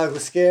 Yeah, dog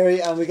was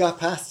scary, and we got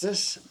past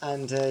it,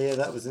 and yeah,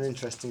 that was an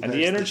interesting. and part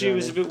the of energy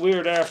was a journey. bit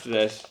weird after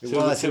that. It till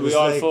was. It we was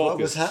all like what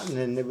was focused.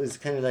 happening. It was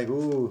kind of like,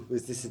 ooh,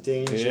 was this a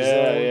danger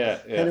Yeah, zone?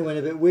 yeah. Kind of went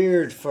a bit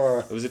weird for.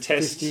 It was a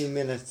test. 15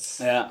 minutes.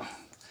 Yeah.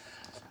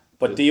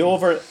 But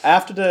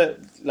after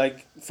the,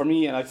 like, for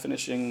me, like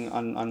finishing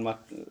on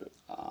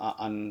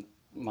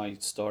my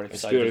story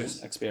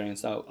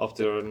experience now. Up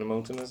there in the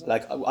mountain, is it?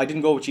 Like I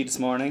didn't go with you this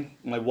morning.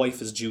 My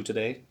wife is due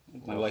today.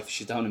 My wife,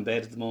 she's down in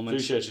bed at the moment.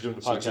 Appreciate you doing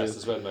the podcast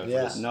as well, man.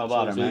 Yeah. For this. No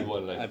bother, It's a big man.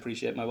 one, like. I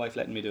appreciate my wife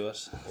letting me do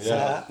it.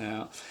 Yeah.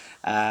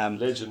 Yeah.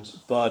 Legend.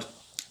 But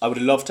I would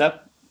have loved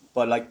to,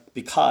 but like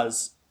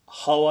because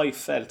how I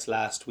felt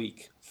last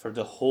week for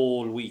the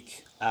whole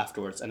week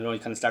afterwards, and it only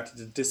kind of started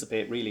to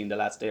dissipate really in the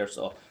last day or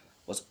so,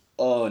 was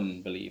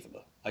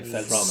unbelievable. I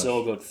felt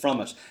so good from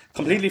it,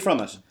 completely from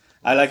it.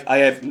 I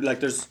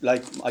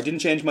didn't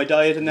change my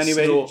diet in any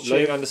way.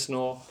 Lying on the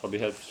snow probably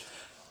helped.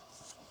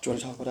 Do you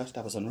want to talk about that?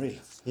 That was unreal.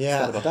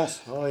 Yeah. Forgot about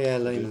that. Oh yeah,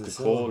 lying in The the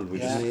sun. cold, we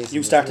Yeah. Amazing,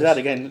 You started isn't that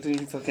it? again,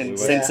 you fucking went-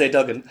 Sensei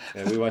Duggan.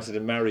 Yeah, we wanted to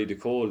marry the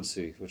cold,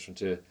 see. We wanted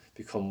to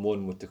become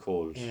one with the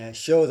cold. Yeah,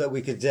 show that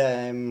we could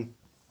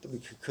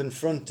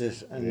confront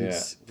it and Yeah,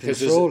 because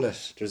control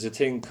it. there's a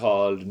thing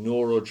called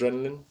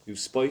noradrenaline. You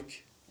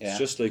spike. Yeah. It's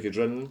just like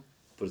adrenaline,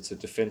 but it's a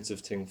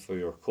defensive thing for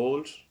your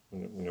cold,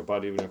 when your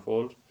body when you're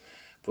cold.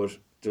 But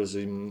there's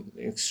an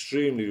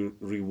extremely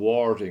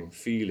rewarding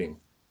feeling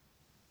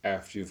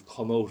after you've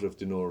come out of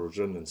the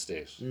noradrenaline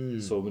state.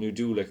 So when you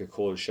do like a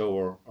cold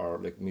shower, or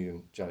like me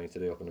and Johnny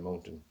today up in the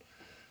mountain,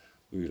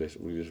 we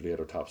usually had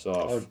our tops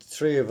off. Or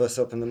 3 of us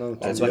up in the mountain.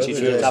 That's the what you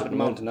other do. day. Top of the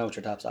mountain now with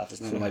your tops off. It's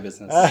none of my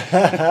business.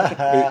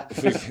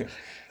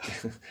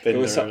 It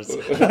was,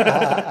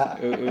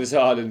 it was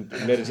all in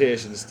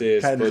meditation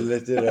state.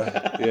 Candlelit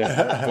dinner.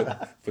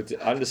 Yeah,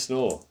 but on the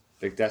snow,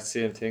 like that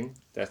same thing,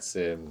 that's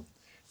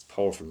it's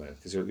powerful, man.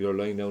 Because you're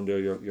lying down there,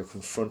 you're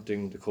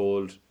confronting the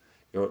cold,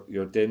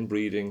 you're then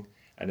breathing,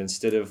 and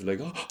instead of like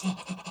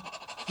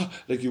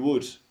like you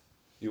would,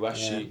 you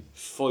actually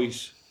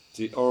fight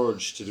the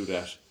urge to do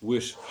that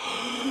with,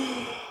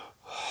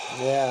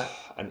 Yeah.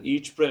 and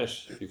each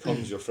breath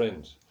becomes your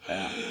friend.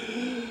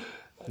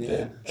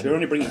 Yeah. So you're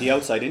only bringing the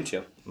outside into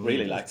you,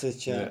 really, like. That's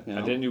it, yeah. You know?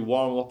 And then you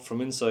warm up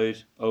from inside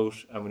out,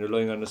 and when you're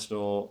lying on the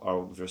snow,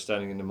 or if you're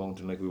standing in the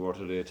mountain like we were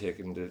today,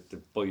 taking the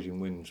biting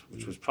wind,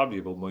 which was probably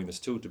about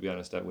 -2, to be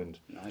honest, that wind.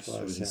 Nice.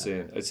 It was yeah.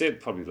 insane. I'd say it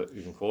probably like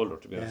even colder,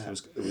 to be honest.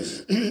 Yeah. It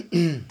was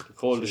the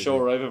coldest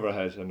shower I've ever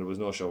had, and there was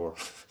no shower.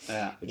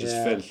 Yeah. It just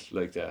Yeah. felt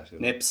like that. You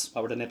know? Nips.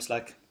 What were the nips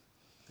like?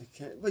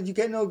 But you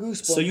get no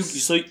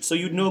goosebumps. So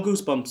you'd no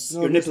goosebumps.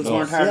 No Your nipples goosebumps.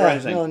 weren't hard or Yeah,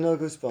 anything. no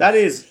goosebumps. That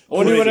is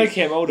Only when I crazy.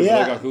 came out of it,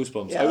 I got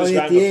goosebumps. Yeah, I was only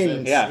at grand the up to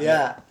end. then. Yeah.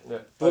 Yeah. I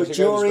But think I was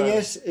during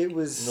grand. it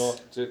was No,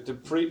 the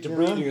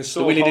breathing is so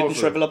The willy didn't powerful.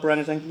 shrivel up or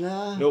anything.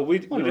 nah. No,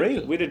 we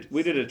Unreal.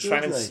 did a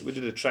trance like. we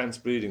did a trance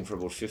breathing for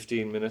about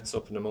 15 minutes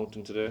up in the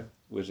mountain today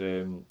with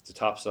the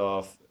tops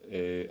off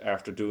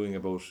after doing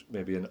about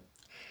maybe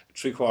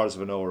 3/4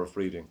 of an hour of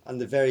breathing. On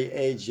the very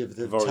edge of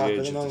the Very top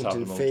edge of the of the top mountain, of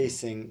the mountain.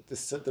 facing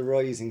the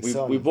rising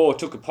sun. We both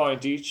took a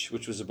point each,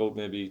 which was about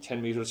maybe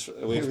 10 meters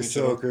away It from was each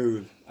so other.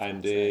 cool.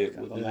 And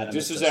Yeah.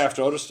 this was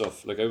after other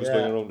stuff. Like I was Yeah.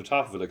 going around the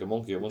top of it like a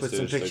monkey at one Put stage.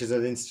 some pictures like,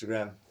 on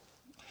Instagram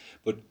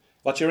but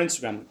What's your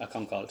Instagram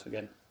account called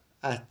again?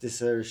 at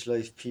This Irish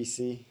Life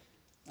PC.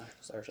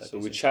 so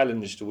we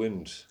challenged the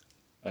wind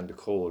and the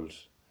cold,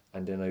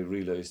 and then I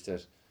realised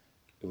that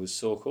it was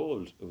so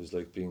cold. It was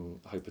like being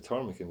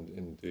hypothermic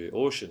in the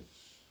ocean.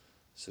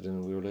 So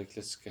then we were like,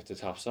 let's get the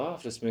tops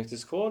off. Let's make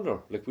this colder.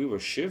 Like we were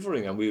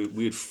shivering, and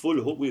we had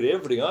full hook. We had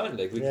everything on.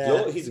 Like we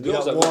Yeah, heat so the we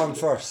gloves got on. warm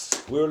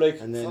first. We were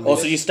like, And then- fuck Oh, it.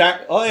 so you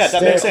start. Oh, yeah, that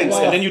Start makes sense.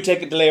 off. And then you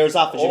take the layers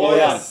off as you Oh, go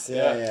yes. along.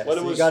 Yeah. Well, it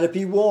So you was- got to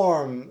be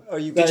warm, or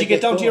you. Did gotta you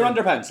get down to your going.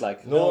 underpants,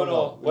 like? No.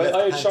 No. We Well, left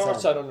I had pants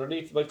shorts on. on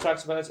underneath my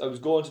tracks pants. I was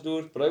going to do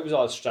it, but I was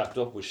all strapped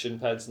up with shin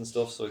pads and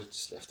stuff, so I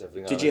just left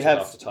everything on. Did I you took have?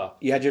 off the top?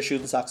 You had your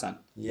shoes and socks on.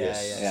 Yeah, Yes.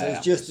 yeah. Yeah, So yeah.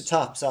 it's just the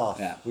tops off.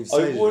 Yeah. We I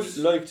decided- would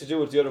like to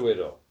do it the other way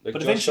though. Like But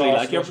just eventually, shorts,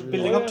 like, you're nothing-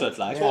 building up to it,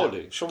 yeah, like.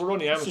 totally. Sure, we're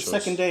only It's amateurs. the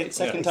second time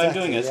Exactly,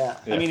 doing it. yeah.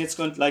 I mean, it's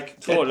going to like.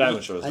 Total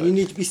amateurs. And you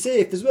need to be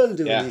safe as well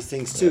doing Yeah. these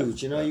things too. Do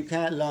you know, you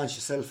can't launch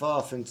yourself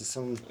off into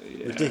some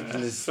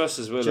ridiculous. Plus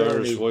as well,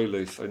 journey. Irish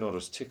wildlife. I know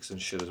there's ticks and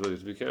shit as well. You have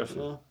to be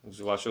careful. You have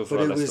to watch out for But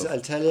all it that was, stuff.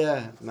 I'll tell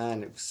you,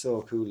 man, it was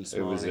so cool this It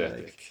morning. was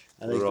epic.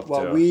 And We were like, up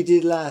what there. we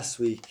did last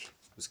week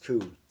was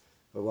cool.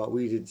 But what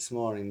we did this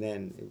morning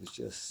then, it was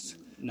just,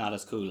 Not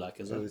as cool, like,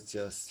 is it?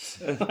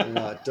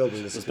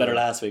 double as It was better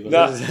last week.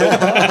 Nah, Wasn't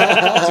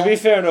it? to be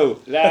fair, no.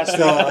 Last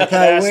So I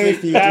can't wait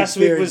for you to last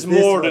week experience was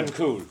more this than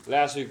cool.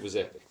 Last week was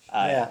epic.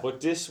 Yeah.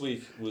 But this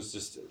week was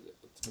just,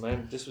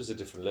 man, this was a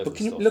different level. But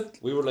can you stuff. look?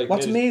 We were like,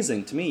 What's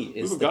amazing to me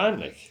we is were that gone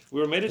like we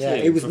were Yeah,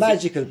 meditating. it was for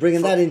magical,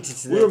 bringing that into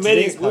today, We were,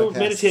 today's we were podcast.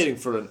 meditating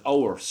for an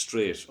hour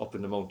straight up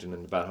in the mountain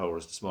in the bad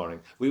hours this morning.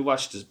 We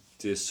watched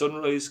the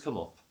sunrise come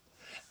up,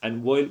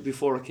 and while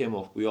before it came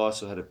up, we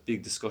also had a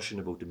big discussion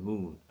about the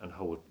moon and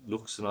how it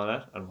looks and all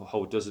that, and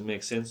how it doesn't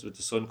make sense with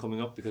the sun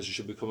coming up because it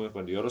should be coming up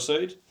on the other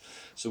side.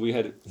 So we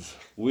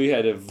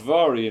had a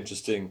very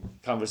interesting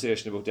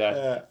conversation about that.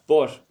 Yeah.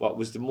 But what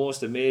was the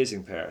most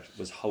amazing part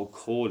was how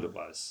cold it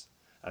was,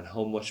 and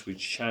how much we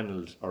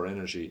channeled our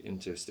energy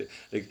into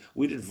like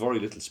we did very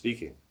little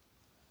speaking,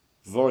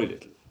 very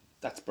little.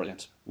 that's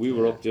brilliant. We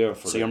were up there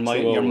for So like your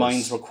 2 your hours.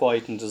 minds were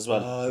quietened as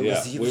well. It Yeah,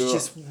 was, it we was were-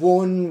 just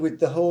one with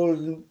the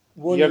whole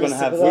You're gonna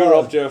have- We were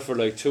up there for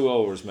like 2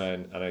 hours,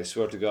 man, and I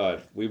swear to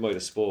God, we might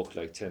have spoke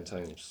like 10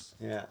 times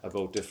Yeah.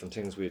 about different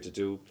things we had to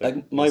do.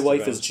 Like my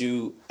wife Instagram. is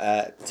due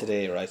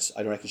today, right?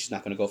 I don't reckon she's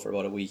not going to go for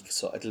about a week,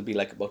 so it'll be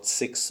like about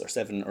 6 or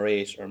 7 or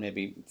 8 or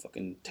maybe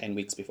fucking 10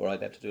 weeks before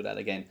I'd have to do that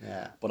again.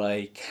 Yeah. But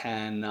I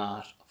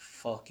cannot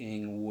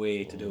fucking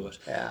wait to do it.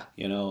 Yeah.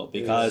 You know,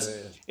 because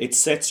Yeah. it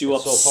sets you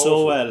It's up so so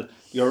powerful. well.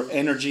 Your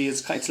energy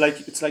is it's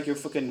like your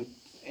fucking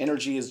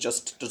energy is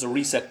just there's a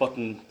reset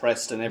button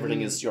pressed and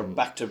everything is you're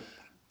back to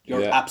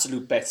your Yeah.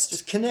 absolute best.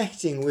 Just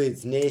connecting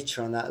with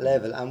nature on that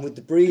level and with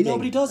the breathing.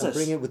 Nobody does and it.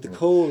 bring it with the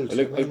cold.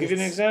 Like, I I'll mean, give you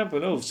an it's- example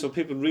now, so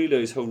people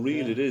realise how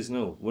real it is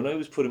now. When I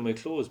was putting my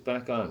clothes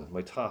back on,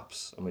 my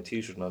tops and my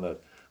t-shirt and all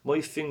that,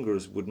 my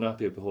fingers would not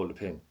be able to hold a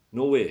pen.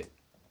 No way.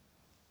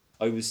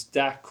 I was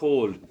that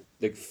cold,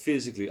 like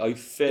physically. I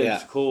felt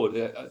Yeah. cold.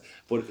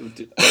 But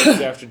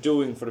after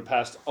doing for the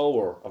past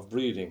hour of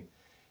breathing,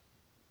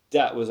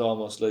 that was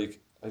almost like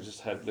I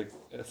just had like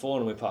a phone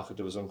in my pocket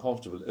that was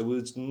uncomfortable. It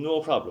was no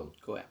problem.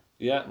 Go away.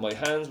 Yeah, my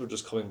hands were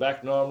just coming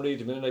back normally.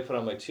 The minute I put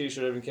on my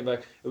t-shirt, everything came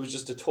back. It was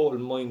just a total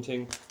mind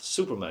thing.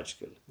 Super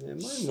magical. Yeah, mine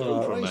were Super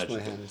alright, magical.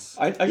 my hands.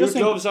 I I just just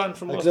think gloves on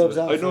for I most gloves of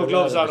it. on I had for no a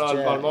gloves lot on of it,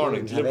 all, yeah. all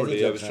morning. You didn't have any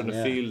Deliberately, I was gloves trying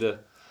on, to yeah. feel the...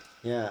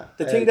 Yeah.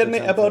 The I thing had that gloves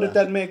make on about for it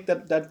that make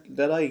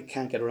that I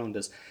can't get around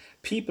is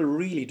people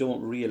really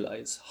don't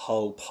realize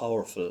how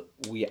powerful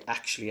we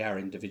actually are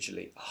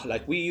individually.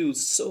 Like we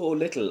use so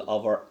little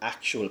of our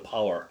actual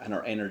power and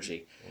our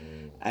energy.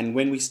 And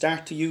when we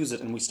start to use it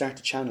and we start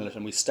to channel it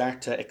and we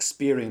start to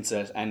experience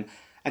it and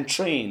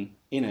train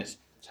in it,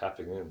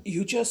 tapping in.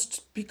 you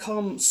just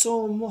become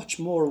so much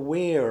more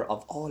aware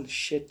of all the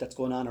shit that's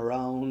going on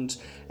around,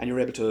 and you're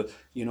able to,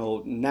 you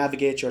know,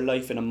 navigate your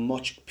life in a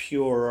much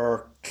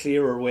purer,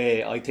 clearer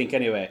way, I think,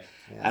 anyway.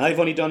 And I've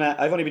only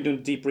been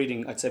doing deep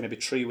breathing, I'd say maybe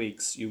 3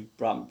 weeks. You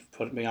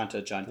put me onto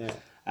it, John. Yeah.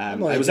 I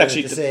I'm only was doing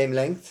actually it the same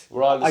length.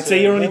 We're all the I'd say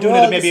same. you're only Yeah, doing we're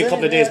it all maybe the a couple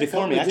same, of days yeah,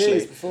 before me, couple of actually.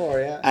 days before,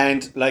 yeah.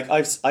 And like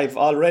I've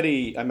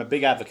already, I'm a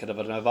big advocate of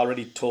it, and I've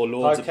already told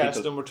loads of Podcast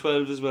people. number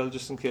 12 as well,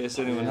 just in case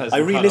anyone has. I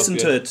re-listened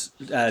to it,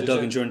 Did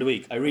Duggan, you? during the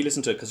week. I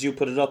re-listened to it because you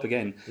put it up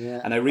again, Yeah.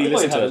 and I I might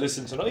re-listened have to a it.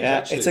 listen tonight, Yeah,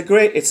 actually. it's a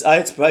great. It's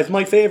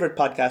my favorite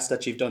podcast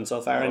that you've done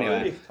so far. Oh, Anyway,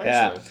 really? Thanks,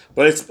 yeah, man.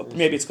 but it's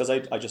maybe it's because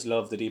I just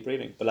love the deep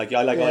reading. But like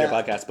I like all your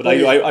Yeah. podcasts. But Oh,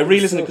 yeah. I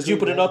re-listened So because you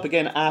put cool, it yeah. up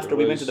again after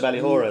we went to the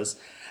Ballyhoras.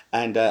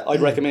 And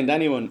I'd recommend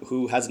anyone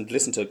who hasn't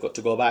listened to it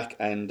to go back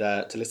and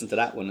to listen to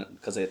that one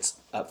because it's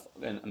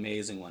an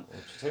amazing one.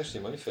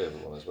 Potentially my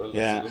favourite one as well. That's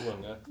Yeah. a good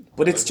one, yeah.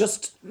 But it's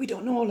just we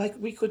don't know. Like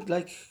we could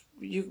like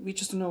we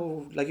just don't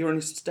know. Like you're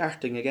only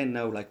starting again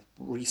now. Like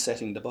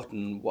resetting the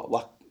button.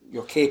 What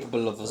you're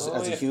capable of as Oh,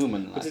 a yeah.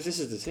 human. But Like. this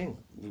is the thing.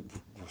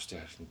 We're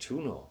starting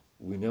to know.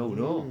 We now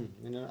know.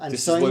 You know, and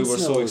This is why we're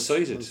science so knows,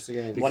 excited. once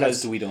again. What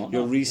else do we don't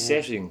You're know?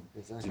 resetting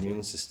exactly. the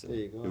immune system. There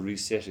you go. You're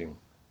resetting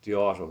the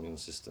autoimmune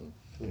system.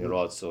 And you're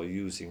also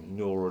using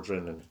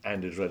noradrenaline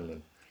and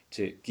adrenaline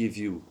to give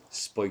you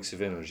spikes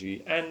of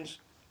energy and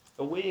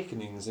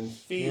awakenings and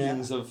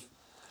feelings of,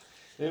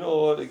 you know,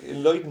 like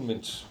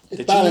enlightenment.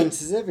 It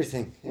balances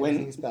everything. when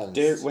Everything's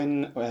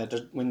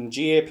balanced. when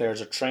GA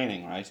players are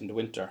training right in the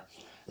winter,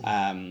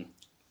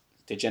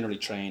 they generally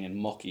train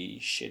in mucky,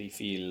 shitty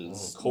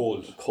fields,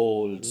 cold,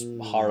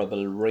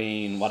 horrible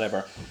rain,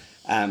 whatever.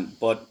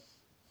 But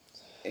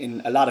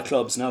in a lot of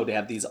clubs now, they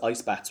have these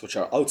ice baths which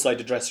are outside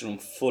the dressing room,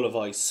 full of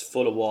ice,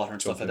 full of water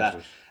and stuff like that.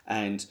 into it.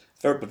 And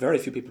but very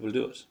few people will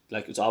do it.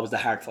 Like it's always the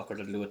hard fucker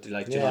that'll do it.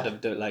 Like you Yeah.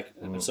 know, like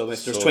so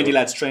if there's So 20 good.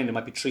 lads trained, there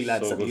might be 3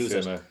 lads So that will good use for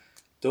it. you, man.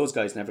 Those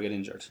guys never get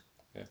injured.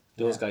 Yeah.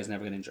 Those guys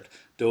never get injured.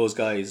 Those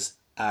guys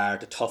are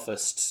the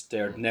toughest.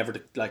 They're never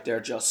they're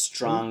just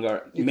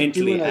stronger You can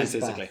mentally do an and ice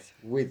physically. bath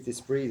with this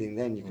breathing,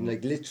 then you can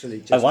like literally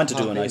just I want to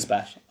do pop an in. ice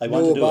bath. I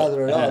want No to do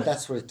bother it. at all.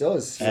 That's what it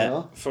does, you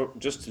know. For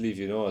just to leave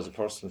you know, as a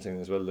personal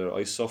thing as well, there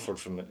I suffered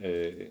from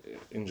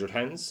injured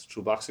hands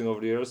through boxing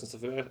over the years and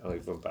stuff like that, and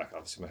I've went back.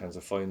 Obviously, my hands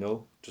are fine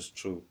now, just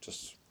through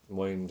just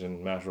mind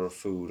and matter of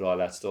food, all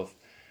that stuff.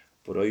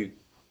 But I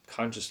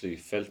consciously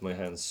felt my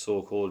hands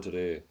so cold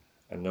today,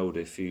 and now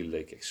they feel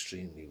like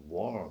extremely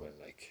warm and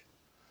like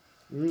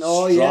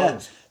Oh strong, yeah,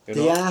 you the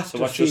know? after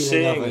So what you're feeling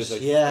saying of it, is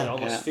like I yeah.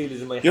 almost feel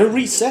it in my You're hands.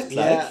 reset, like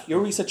Yeah. you're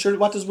reset. Sure,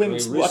 what does Wim? I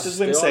mean, What does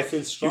they Wim all say?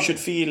 feel strong.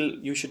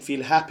 You should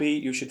feel happy.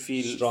 You should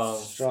feel Strong.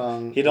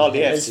 Strong. Hit all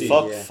the and F's. healthy,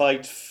 Fuck, yeah.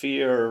 fight,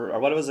 fear, or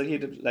what was it? He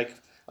did like.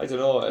 I don't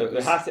know.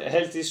 A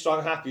healthy,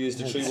 strong, happy is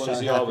the three ones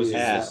Strong, he always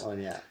happy is uses. that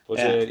one, yeah. But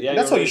Yeah, yeah, that's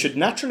you're how you right. should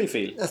naturally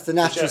feel. That's the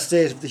natural Yeah.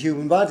 state of the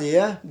human body,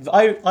 yeah.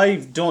 I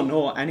don't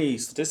know any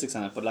statistics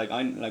on it, but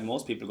like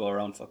most people go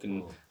around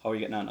fucking. How are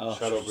you getting on? Oh,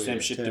 Shallow same breathing.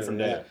 shit, Yeah, different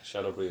yeah. day.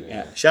 Shallow breathing.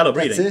 Yeah, shallow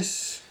breathing.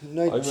 That's it.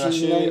 I'm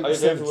actually, I have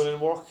 99%. everyone in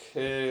work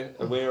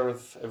aware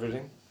of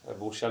everything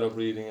about shallow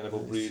breathing and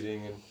about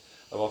breathing, and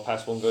I walk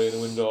past one guy in the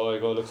window, I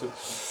go look to,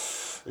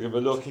 I give him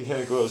a look, he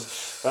kind of goes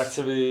back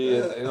to me,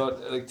 and, you know,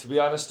 like to be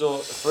honest though,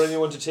 for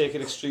anyone to take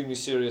it extremely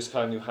serious,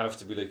 Con, you have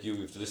to be like you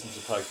have to listen to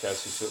the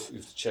podcast, you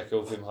have to check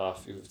out Wim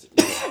Hof,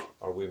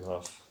 or Wim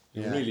Hof.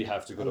 You Yeah. really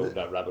have to go down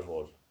that rabbit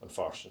hole,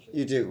 unfortunately.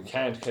 You do. You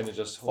can't kind of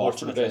just hope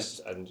for the Fortunately.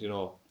 best and, you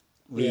know,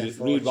 Yeah,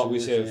 read what we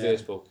say on fortunately, yeah.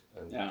 Facebook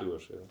and Yeah. do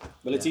it. You know?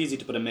 Well, it's easy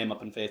to put a meme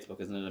up on Facebook,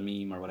 isn't it? A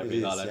meme or whatever It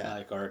you call is, it, yeah.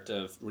 like, or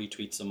to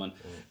retweet someone.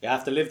 You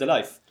have to live the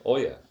life, Oh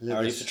yeah, Live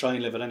or you it. have to try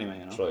and live it anyway.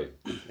 You know. try.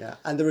 Yeah,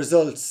 and the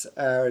results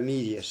are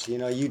immediate. You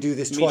know, you do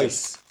this Immediate.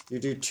 twice. You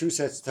do 2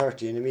 sets of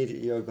 30, and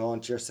immediately you're going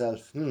to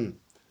yourself,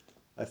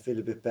 I feel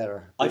a bit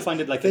better. I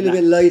find it I like feel a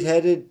bit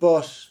lightheaded,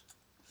 but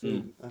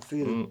I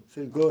feel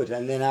good.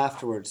 And then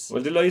afterwards,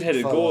 Well, the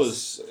lightheaded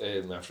follows.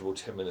 goes after about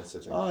 10 minutes. I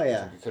think. Oh I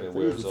yeah, think it kind of but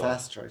wears even off.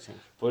 faster, I think.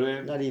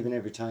 But Not even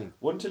every time.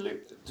 one to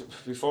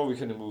before we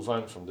kind of move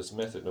on from this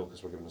method, no,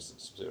 because we're giving us some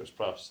serious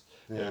props.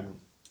 Yeah.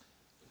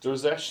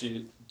 There's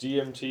actually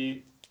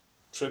DMT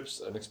trips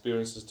and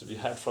experiences to be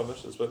had from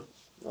it as well.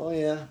 Oh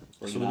yeah.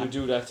 So when you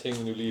do that thing,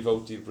 when you leave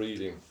out deep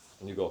breathing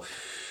and you go,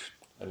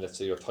 and let's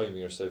say you're timing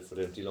yourself with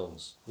empty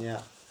lungs,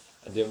 Yeah.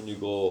 and then when you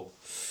go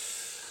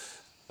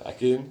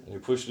back in and you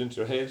push it into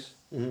your head,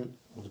 and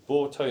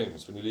both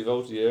times when you leave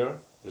out the air,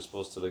 you're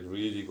supposed to like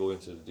really go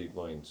into the deep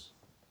mind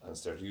and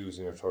start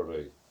using your third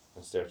eye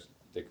and start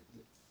like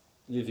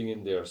living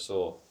in there.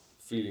 So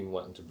feeling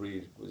wanting to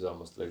breathe was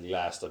almost like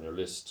last on your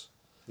list.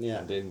 Yeah.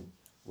 And then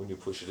when you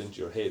push it into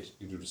your head,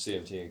 you do the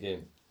same thing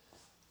again.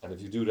 And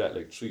if you do that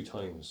like 3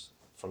 times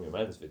from your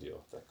man's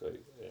video, that guy,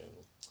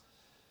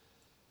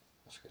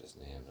 I forget his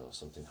name now,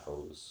 something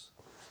Hose.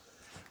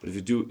 But if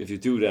you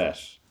do that,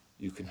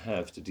 you can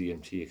have the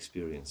DMT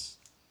experience,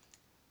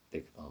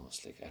 like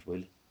almost like at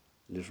will,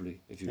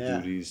 literally. If you Yeah.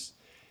 do these,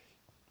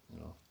 you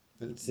know.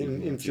 It's You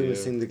can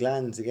influencing the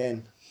glands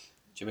again.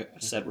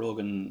 Seth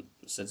Rogen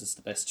says it's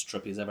the best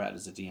trip he's ever had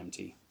is a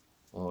DMT.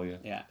 Oh yeah.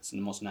 Yeah, it's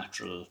the most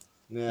natural,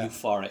 Yeah.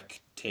 euphoric,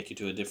 take you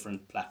to a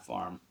different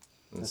platform.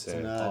 That's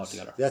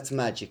altogether. That's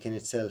magic in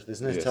itself,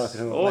 isn't it? yes. Talking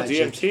about Oh,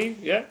 magic. DMT,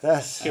 yeah.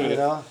 That's, Give it you a-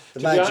 know, the To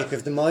be magic hon-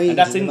 of the mind And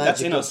that's the in- that's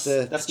magic in of us.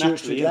 the That's pituitary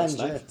naturally in gland. us,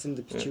 Yeah, like. it's in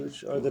the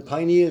pituitary or the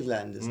pineal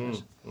gland, isn't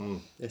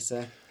it? They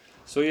say.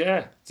 So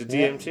yeah, the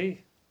DMT.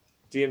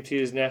 DMT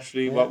is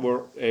naturally what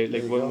we're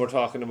like you when go. we're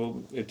talking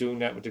about doing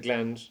that with the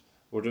gland.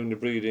 We're doing the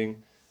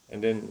breathing,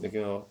 and then like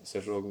you know,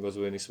 Seth Rogen goes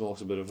away and he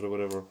smokes a bit of it or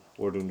whatever.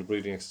 We're doing the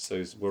breathing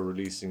exercise. We're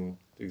releasing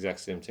the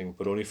exact same thing,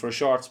 but only for a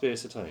short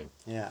space of time.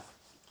 Yeah.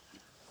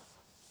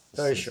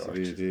 Very Seems to short.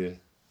 be the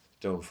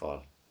downfall.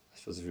 I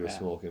suppose if you're Yeah.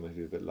 smoking, it might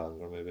be a bit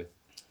longer, maybe.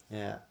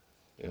 Yeah.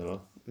 You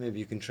know. Maybe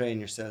you can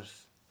train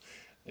yourself.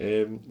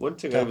 One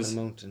thing Top of the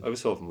mountain. I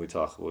was hoping we'd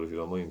talk about, if you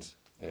don't mind.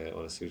 I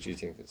want to see what you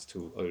think. It's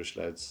 2 Irish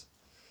lads.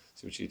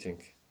 See what you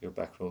think. Your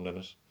background on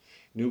it.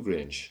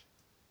 Newgrange.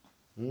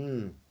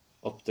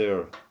 Up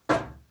there,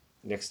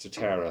 next to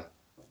Tara.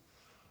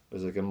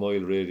 There's like a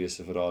mile radius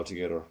of it all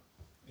together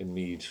in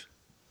Meath.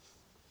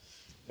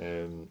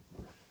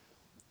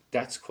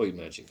 That's quite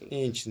magical.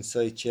 Ancient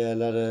site, yeah, a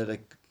lot of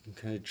like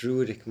kind of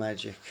druidic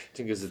magic. I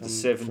think is it the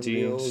From the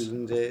 17th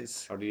olden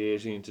days. or the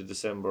 18th of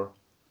December?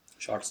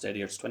 Short stay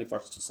here, it's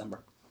 21st December.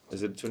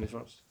 Is it the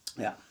 21st?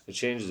 Yeah. It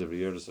changes every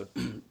year, does it?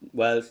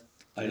 Well,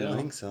 I I don't don't know.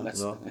 think so.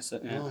 No. That's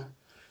it, yeah. Oh.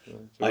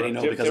 I didn't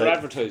know they're, because they're I-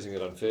 advertising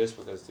it on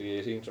Facebook as the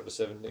 18th or the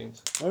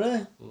 17th Are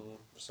they?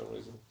 for some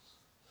reason.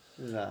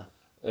 Yeah.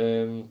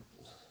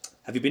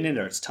 Have you been in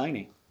there? It's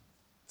tiny.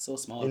 It's so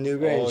small. In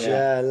Newgrange, Oh,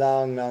 yeah, a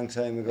long, long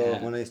time ago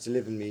Yeah. when I used to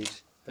live in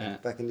Meath. Yeah.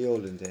 Back in the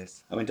olden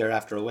days. I went there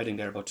after a wedding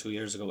there about 2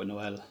 years ago with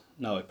Noel.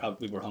 No,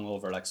 we were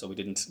hungover, like, so we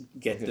didn't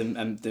get them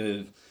and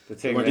The we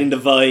thing, weren't in the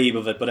vibe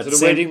of it. But at so the the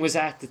same, wedding was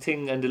at the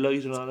thing and the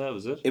light and all that,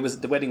 was it?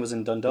 the wedding was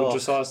in Dundalk. Winter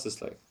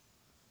solstice, like.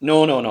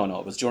 No.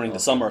 It was during the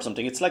summer or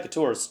something. It's like a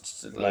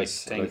tourist like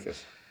Nice, I thing. like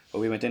it. But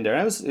we went in there.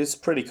 And it's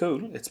pretty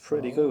cool. It's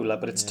pretty cool.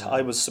 Like, but it's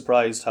I was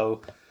surprised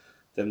how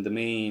the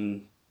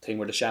main thing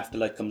where the shaft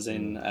of light comes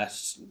in at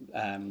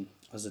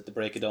was it the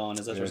break of dawn?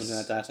 Is it or Yes. something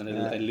like that? And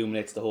it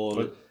illuminates the whole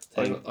But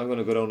thing. I'm going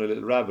to go down a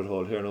little rabbit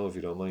hole here now, if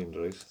you don't mind,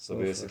 right? So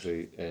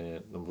basically,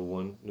 number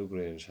one,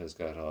 Newgrange has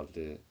got all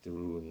the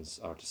ruins,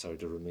 or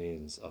the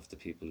remains of the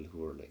people who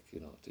were like, you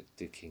know,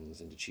 the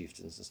kings and the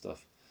chieftains and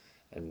stuff.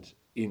 And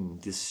in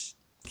this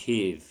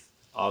cave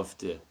of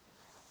the,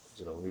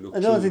 you know, when you look I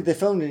don't through- think they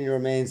found any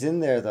remains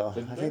in there though.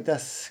 Didn't I they? think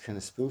that's kind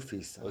of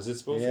spoofy stuff. Was it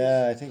spoofy?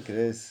 Yeah, I think it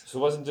is. So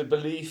wasn't the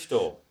belief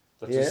though?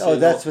 That they Yeah. say, Oh,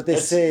 that's no, what they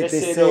let's- say. let's They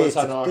say say, no, it's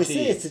on a, they RT.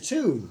 say it's a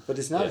tomb, but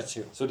it's not Yeah. a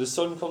tomb. So the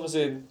sun comes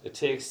in, it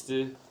takes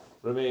the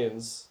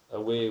remains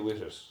away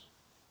with it.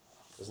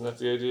 Isn't that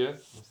the idea?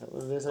 Is that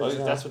what it is? I I don't think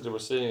know. that's what they were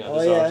saying on Oh,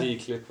 this yeah.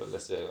 RT clip. But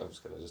let's say I'm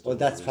just gonna just. Well, do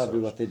that's the probably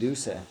research. what they do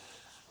say.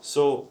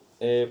 So,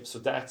 so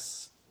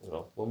that's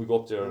when we go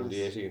up there on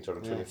the 18th or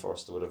the Yeah.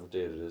 21st or whatever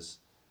date it is,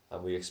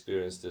 and we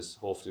experience this.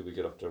 Hopefully, we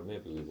get up there.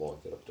 Maybe we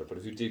won't get up there, but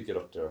if you did get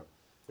up there,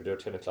 you're there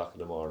 10 o'clock in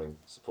the morning.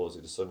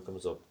 Supposedly the sun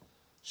comes up,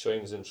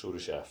 shines in through the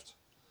shaft.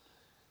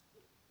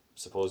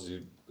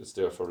 Supposedly it's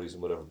there for a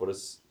reason, whatever. But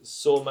it's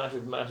so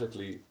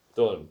mathematically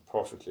done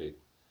perfectly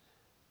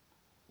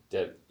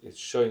that it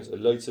shines,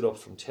 it lights it up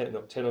from 10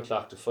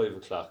 o'clock to 5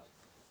 o'clock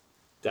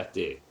that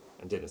day,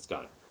 and then it's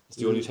gone. It's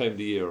the only time of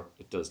the year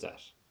it does that.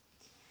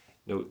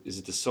 Now, is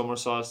it the summer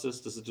solstice?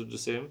 Does it do the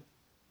same?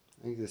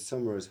 I think the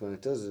summer is when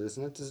it does it,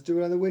 isn't it? Does it do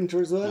it in the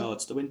winter as well? No,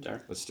 it's the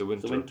winter. It's the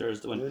winter. The winter is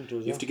the one. Winter,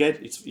 You yeah. have to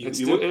get it's.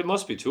 It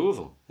must be two of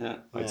them. Yeah.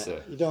 I'd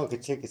say. You don't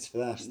get tickets for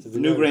that. For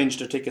Newgrange,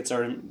 their tickets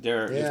are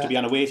there. You have to be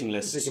on a waiting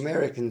It's list. like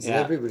Americans and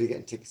Yeah. everybody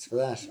getting tickets for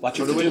that. What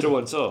For you the have to winter do,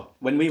 one, so.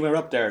 when we were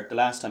up there the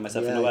last time,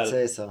 myself and Yeah, I'd Noel,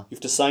 say you so. have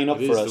to sign up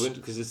It for is it. the winter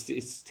because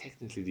it's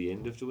technically the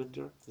end of the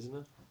winter, isn't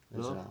it?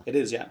 No. It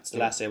is, yeah. It's the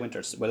last day of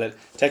winter. Well,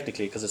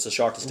 technically, because it's the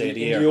shortest day of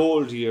the In year. the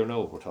old year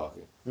now, we're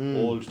talking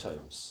old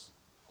times.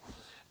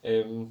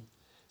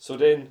 So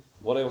then,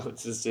 what I want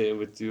to say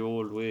with the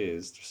old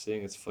ways, they're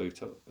saying it's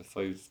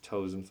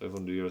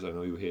 5,500 years. I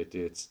know you hate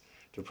dates.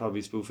 They're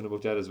probably spoofing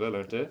about that as well,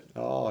 aren't they?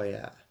 Oh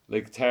yeah.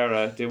 Like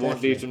Tara, they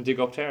won't Definitely. leave them dig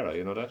up Tara.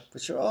 You know that.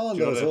 But you're all Do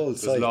you know those that? old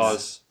There's sites.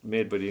 laws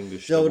made by the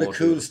English. You know, that the won't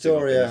cool dig up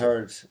story I anything.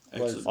 heard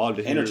was All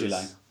the Energy hills.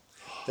 line.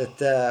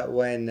 that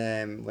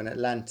when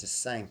Atlantis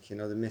sank, you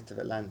know, the myth of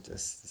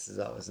Atlantis. This is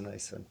always a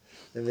nice one.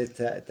 The myth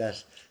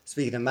that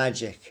speaking of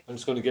magic, I'm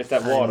just going to get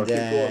that water. And, Keep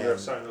going there. um,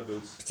 Sorry, no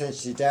boots.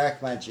 potentially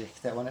dark magic,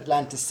 that when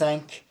Atlantis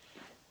sank,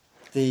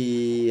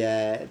 the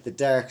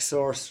dark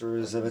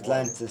sorcerers of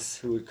Atlantis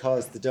who had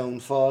caused the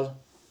downfall,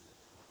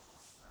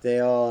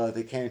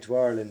 they came to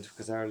Ireland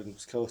because Ireland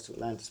was close to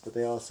Atlantis, but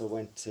they also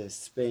went to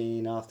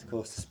Spain, off the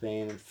coast of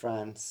Spain, and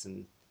France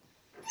and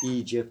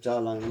Egypt, all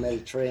along the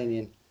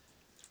Mediterranean.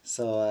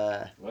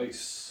 So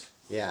Nice.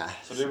 yeah,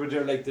 So they were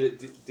there like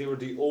they were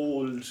the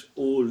old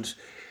world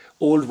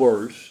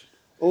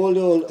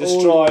old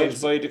destroyed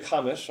by the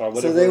comet or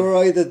whatever. So they were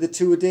either the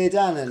Tuatha Dé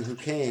Danann who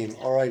came,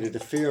 or either the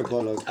Fear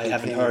Bullock. I who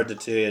haven't came. heard the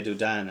Tuatha Dé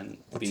Danann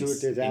The in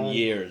Tuatha Dé Danann.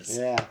 years.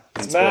 Yeah. Been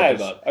It's spoken mad.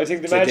 about. I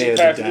think the Today magic is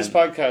part the of this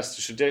Dan. podcast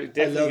should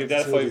definitely love give the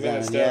that Tuatha 5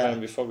 minutes Dé Danann, there, yeah. man,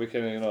 before we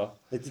can, you know.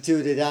 Like the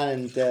Tuatha Dé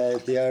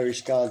Danann, the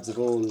Irish gods of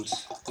old,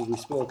 who we've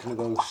spoken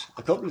about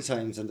a couple of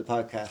times on the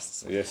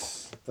podcasts.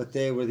 Yes. But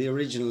they were the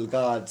original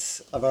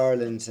gods of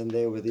Ireland, and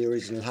they were the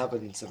original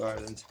inhabitants of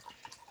Ireland.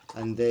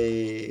 And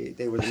they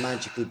were the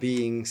magical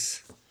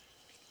beings.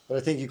 But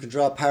I think you can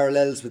draw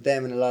parallels with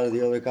them and a lot of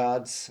the other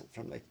gods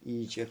from like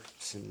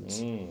Egypt and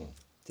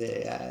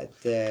A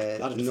the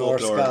lot of the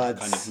Norse folklore gods.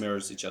 kind of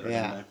mirrors each other.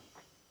 Yeah. Don't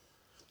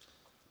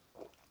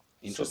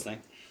they? Interesting.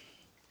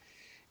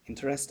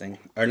 Interesting.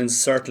 Ireland's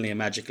certainly a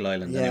magical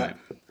island anyway.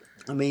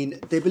 I mean,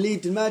 they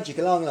believed in magic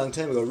a long, long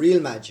time ago. Real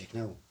magic,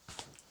 no.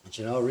 But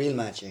you know, real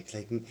magic.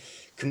 Like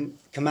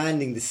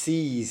commanding the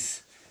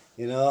seas,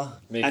 you know.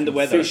 Making And the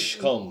weather. fish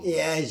come.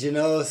 Yeah, you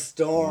know,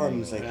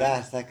 storms like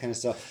that kind of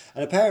stuff.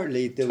 And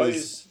apparently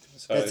that's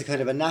a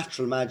kind of a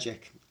natural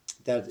magic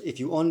that if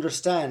you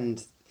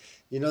understand,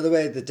 you know, the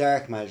way the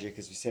dark magic,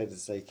 as we said,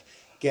 is like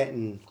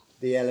getting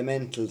the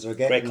elementals or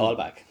getting Great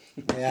callback.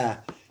 yeah,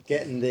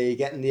 getting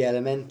the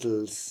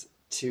elementals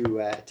to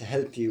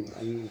help you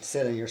and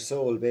selling your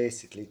soul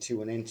basically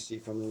to an entity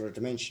from another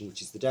dimension,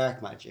 which is the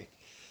dark magic.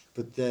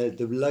 But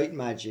the light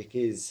magic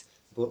is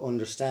about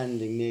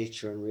understanding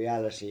nature and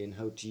reality and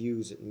how to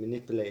use it and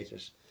manipulate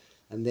it,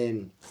 and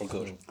then For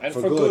good. And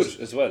For for good. good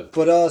as well.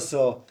 but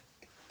also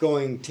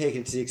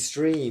taken to the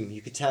extreme.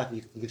 You can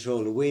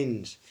control the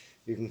wind.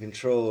 You can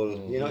control,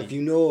 you know, if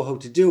you know how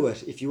to do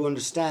it, if you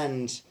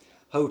understand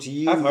how to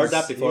use. I've heard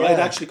that before. yeah. I'd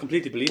actually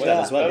completely believe Well,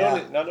 that as well.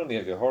 yeah. not only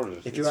have you heard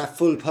it, If you're at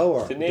full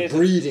power, The the native-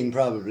 breeding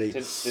probably.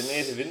 the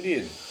native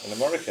Indian in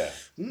America,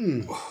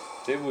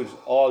 they would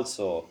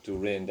also do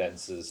rain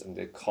dances and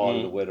they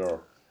call the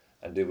weather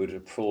and they would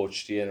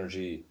approach the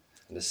energy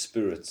and the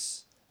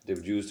spirits. They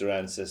would use their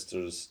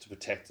ancestors to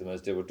protect them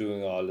as they were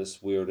doing all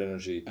this weird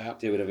energy. Yeah.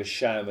 They would have a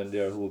shaman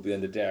there who would be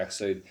on the dark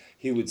side.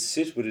 He would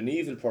sit with an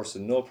evil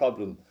person, no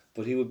problem,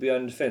 but he would be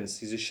on the fence.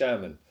 He's a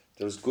shaman.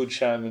 There's good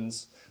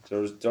shamans.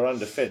 They're on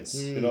the fence.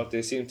 You know,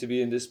 they seem to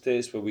be in this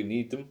place where we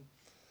need them.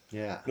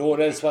 Yeah. No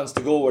one else wants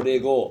to go where they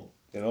go.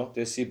 You know,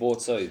 they see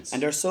both sides.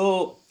 And they're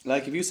so,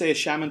 like, if you say a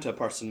shaman to a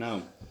person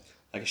now,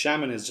 like a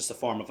shaman is just a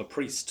form of a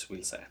priest,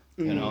 we'll say.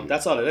 You know,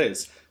 that's all it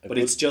is. But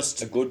it's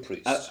just a good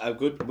priest.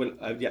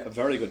 a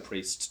very good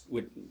priest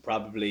with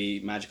probably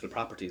magical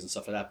properties and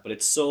stuff like that. But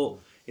it's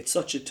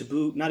such a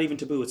taboo. Not even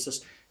taboo. It's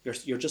just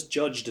you're just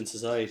judged in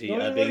society.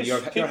 You're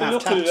People half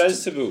look at it tapped.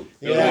 as taboo.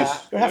 You're Yeah.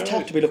 right. You're half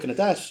tapped to be looking at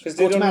that. Because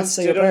Go they to don't, mass,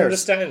 say they your don't prayers.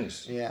 understand.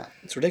 Yeah.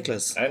 It's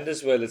ridiculous. And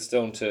as well, it's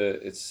down to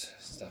it's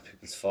not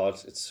people's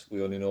fault. It's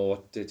we only know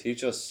what they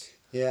teach us.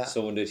 Yeah.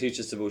 So when they teach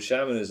us about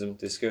shamanism,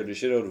 they scare the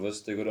shit out of us.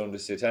 They go down the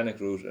satanic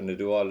route and they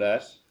do all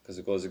that because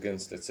it goes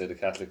against, let's say, the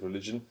Catholic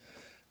religion,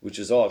 which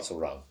is also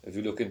wrong. If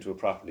you look into it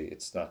properly,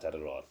 it's not that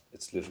at all.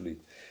 It's literally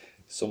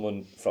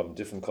someone from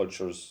different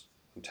cultures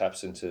who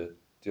taps into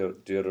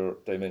the other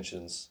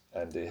dimensions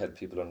and they help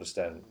people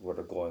understand where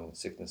they're going,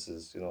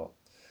 sicknesses, you know,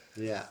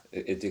 Yeah.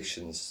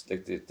 addictions.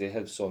 Like they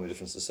help so many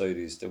different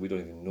societies that we don't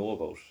even know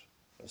about.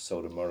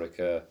 South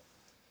America,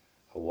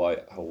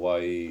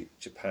 Hawaii,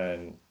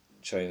 Japan,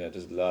 China.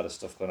 There's a lot of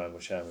stuff going on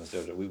with shamans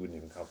there that we wouldn't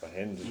even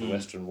comprehend in the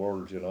Western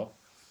world, you know.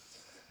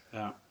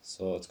 Yeah.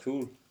 So it's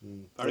cool.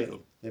 Very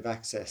cool. They have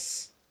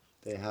access.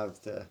 They have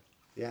the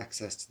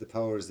access to the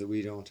powers that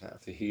we don't have.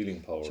 The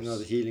healing powers. You know,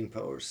 the healing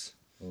powers.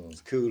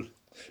 It's cool.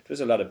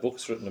 There's a lot of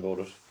books written about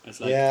it. It's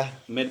like Yeah.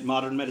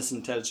 modern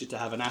medicine tells you to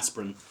have an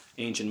aspirin.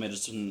 Ancient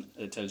medicine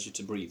tells you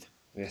to breathe.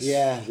 Yes.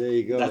 Yeah, there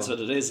you go. That's what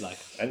it is like.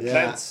 And Yeah.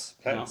 plants.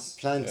 Plants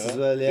you know? as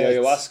well, yeah, The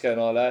it's- ayahuasca and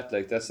all that,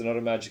 like that's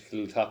another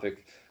magical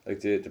topic. Like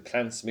the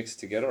plants mixed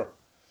together.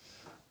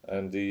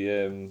 And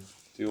the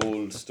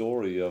old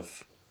story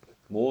of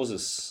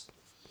Moses.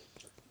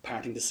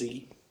 Parting the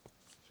sea.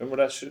 Remember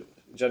that,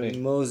 Johnny?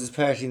 Moses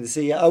parting the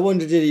sea. I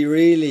wonder, did he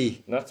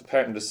really? Not the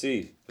part in the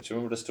sea, but you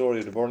remember the story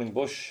of the burning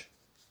bush?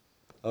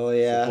 Oh,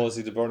 yeah.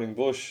 Supposedly the burning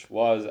bush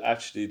was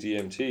actually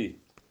DMT.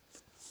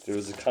 There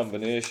was a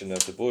combination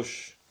of the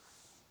bush.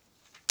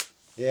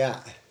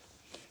 Yeah.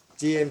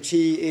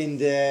 DMT in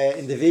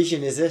the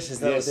vision, is it? Is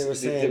that what they were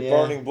saying? the Yeah.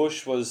 burning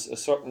bush was a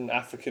certain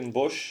African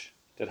bush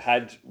that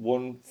had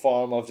one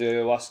form of the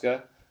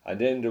ayahuasca, and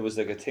then there was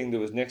like a thing that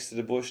was next to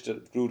the bush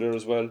that grew there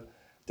as well,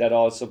 that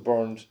also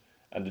burned,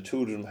 and the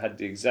two of them had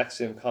the exact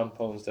same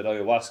compounds that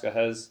ayahuasca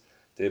has.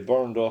 They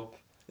burned up.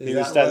 Is He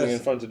was that standing what- in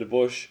front of the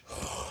bush.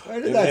 Where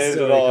did that inhaled it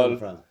story all. come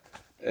from?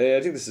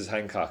 I think this is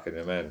Hancock and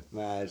your man.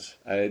 Mad.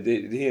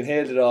 He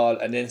inhaled it all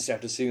and then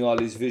started seeing all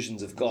these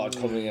visions of God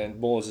coming, and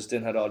Moses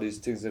then had all these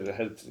things that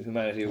helped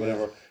humanity or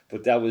whatever.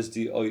 But that was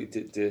the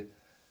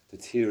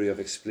theory of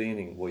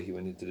explaining why he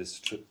went into this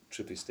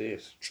trippy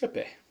state.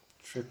 Trippy.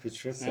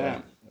 Trippy.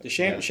 Yeah. The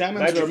shamans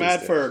magical were mad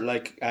state. for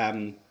like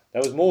That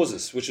was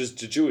Moses, which was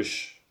the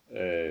Jewish.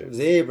 It was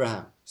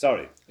Abraham.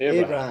 Sorry,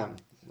 Abraham.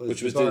 was Which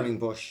the was burning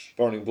bush.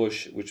 Burning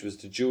bush, which was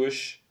the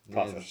Jewish Yeah,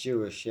 prophet. the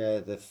Jewish,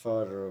 the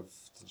father of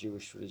the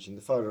Jewish religion,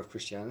 the father of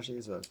Christianity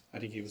as well. I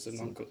think he was an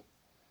uncle.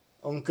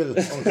 Uncle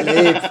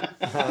Abe.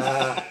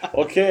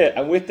 Okay,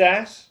 and with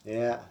that,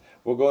 Yeah.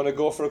 we're going to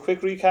go for a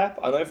quick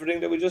recap on everything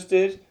that we just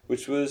did,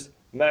 which was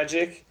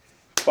magic.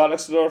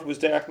 Bollocks Alert was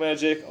dark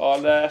magic, all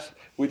that.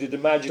 We did the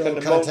magic on Don't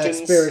the contact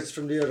mountains. spirits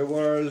from the other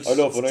world. I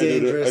love when It's I do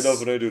dangerous.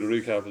 the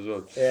recap as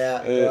well.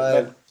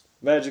 Yeah, right.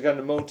 Magic on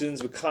the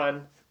mountains with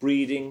Khan,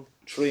 breathing,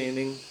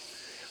 training.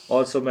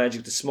 Also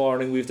magic this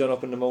morning we've done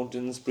up in the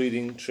mountains,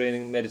 breathing,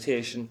 training,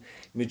 meditation,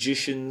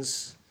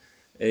 magicians,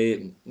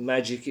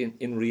 magic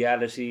in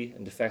reality,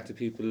 and the fact that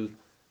people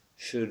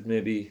should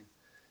maybe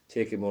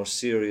take it more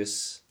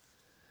serious.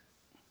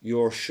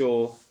 Your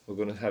show, we're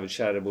going to have a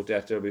chat about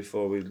that there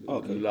before we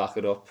lock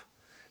it up.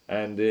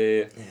 And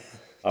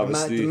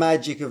obviously the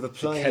magic of the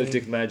applying.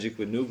 Celtic magic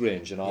with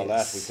Newgrange and all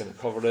Yes. that. We can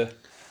cover a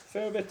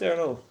fair bit there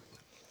now.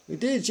 We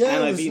did, yeah.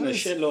 And it I've was eaten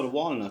nice. a shitload of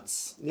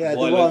walnuts. Yeah, the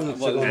While- walnuts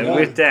while- are going And down.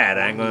 with that,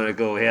 I'm going to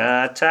go here.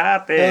 Hot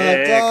topic.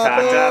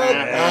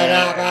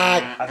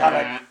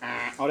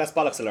 Oh, that's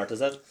Bollocks Alert,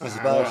 is it? That's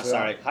Bollocks Alert.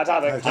 Sorry. Hot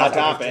topic. Hot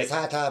topic. It's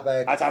hot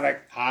topic. Hot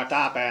topic. Hot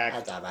topic.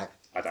 Hot topic.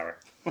 Hot topic.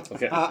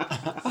 Okay.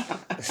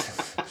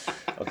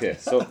 Okay,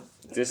 so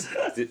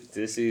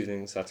this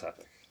evening's hot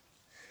topic.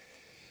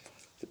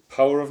 The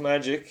power of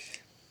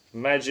magic.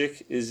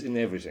 Magic is in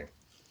everything.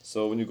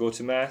 So when you go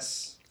to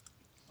Mass,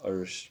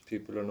 Irish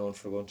people are known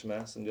for going to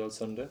Mass on the old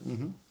Sunday,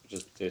 which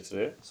is day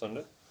today,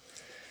 Sunday.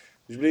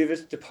 Would you believe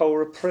it? The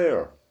power of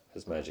prayer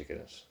has magic in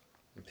it.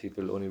 And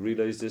people only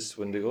realise this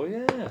when they go,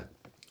 yeah,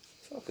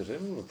 fuck it, I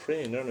remember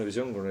praying there when I was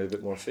younger and I had a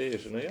bit more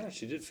faith, and I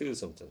actually did feel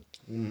something.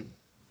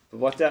 But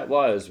what that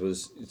was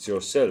it's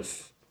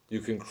yourself. You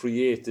can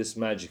create this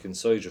magic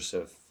inside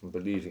yourself from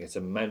believing. It's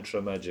a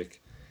mantra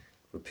magic,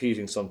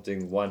 repeating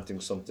something, wanting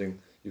something.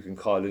 You can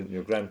call in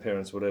your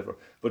grandparents, whatever.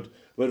 But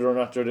whether or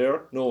not they're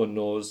there, no one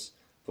knows.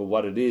 But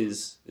what it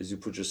is you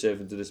put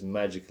yourself into this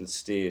magical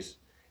state,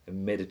 a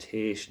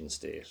meditation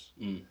state.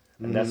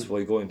 And that's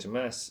why going to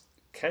Mass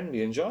can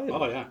be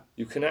enjoyable. Oh, yeah.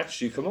 You can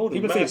actually come out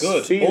People of Mass feel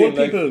good. feeling Old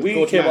like people we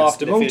go to came Mass, off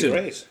the they feel mountain.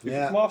 great. You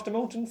Yeah. come off the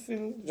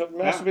mountain,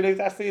 Mass will be like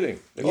that feeling.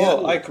 Like,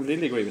 Oh, oh, I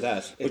completely agree with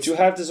that. but you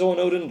have to zone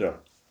out in there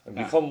and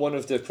become one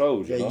of the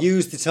crowd. You Yeah, know?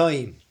 use the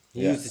time.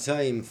 Yeah. Use the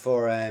time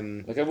for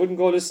Like I wouldn't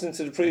go listening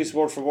to the priest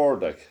word for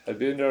word. Like I'd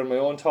be in there in my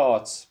own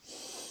thoughts,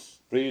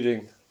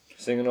 breathing,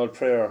 singing old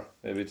prayer,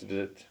 maybe to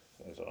the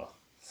I don't know,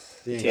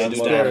 the Yeah, ancient do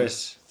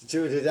spirit. The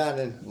two of the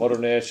Dannon. Mother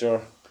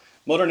Nature.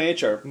 Mother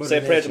Nature. Mother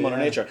Say prayer to Nature, Mother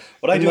yeah. Nature.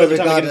 What I The do every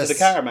Mother time I get into the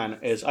Goddess. car, man,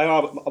 is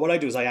what I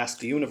do is I ask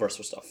the universe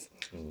for stuff,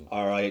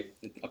 or I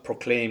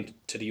proclaim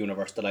to the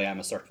universe that I am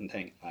a certain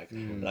thing.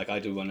 Like I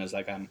do one is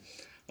like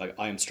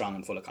I am strong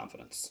and full of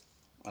confidence.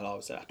 I'll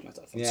always say that to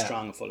myself. I'm Yeah.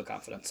 strong and full of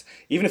confidence.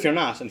 Even if you're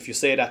not, and if you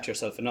say that to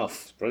yourself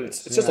enough, Brilliant.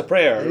 it's just a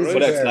prayer. It is a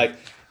But it's prayer. like,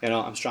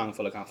 I'm strong and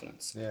full of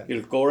confidence. Yeah.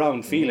 You'll go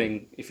around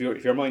feeling, if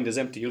your mind is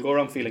empty, you'll go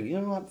around feeling,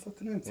 I'm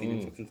feeling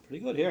fucking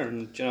pretty good here.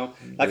 And, that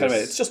kind of way.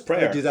 It's just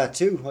prayer. I do that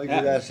too. I do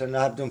Yeah. that, and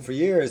I've done for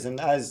years, and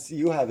as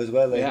you have as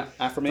well. Like, Yeah,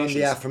 affirmations. From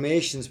the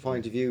affirmations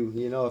point of view,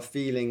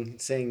 feeling,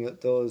 saying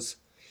those,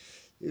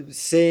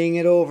 saying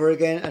it over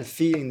again, and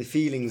feeling the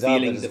feelings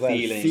Feeling of it the as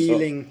well.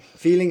 feeling.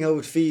 Feeling how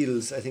it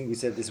feels. I think we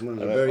said this in one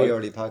of the very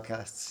early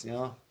podcasts.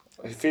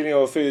 Feeling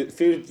how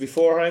feel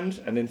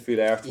beforehand and then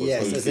feel afterwards. how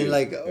Yes, you as in feel.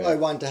 like Yeah. I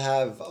want to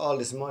have all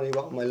this money.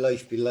 What will my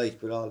life be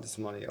like with all this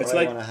money? Or It's I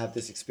like- want to have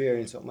this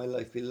experience. What will my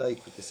life be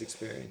like with this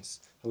experience?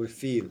 How would it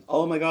feel?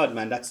 Oh my God,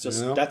 man! That's just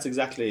You know? that's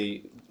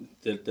exactly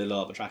the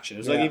law of attraction.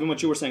 It's Yeah. like even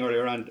what you were saying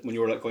earlier on when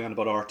you were like going on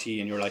about RT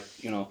and you're like,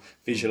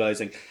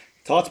 visualizing.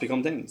 Thoughts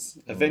become things.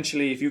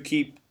 Eventually, if you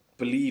keep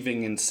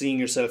believing and seeing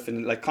yourself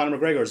in, like Conor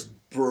McGregor's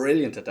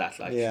brilliant at that.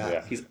 Like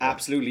Yeah. he's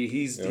absolutely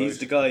he's right.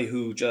 the guy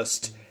who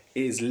just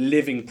is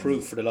living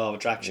proof for the law of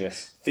attraction.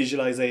 Yes.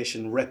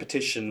 Visualization,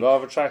 repetition. Law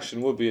of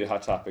attraction would be a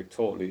hot topic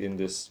totally in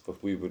this,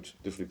 but we would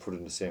definitely put it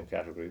in the same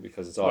category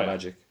because it's all Right.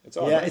 magic. It's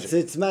all Yeah, magic.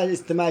 it's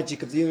the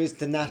magic of the universe,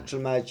 the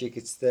natural magic.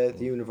 It's the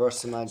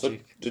universal So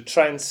magic. the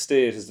trance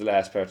state is the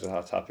last part of the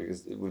hot topic.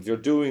 Is if you're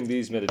doing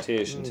these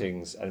meditation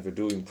things and if you're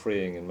doing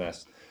praying and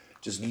mass,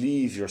 just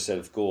leave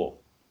yourself go.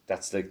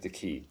 That's like the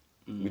key.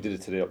 We did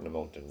it today up in the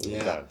mountain. We were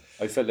Yeah. gone.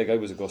 I felt like I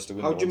was a gust of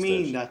wind. How at do you one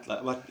mean stage. that?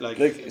 Like what?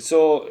 Like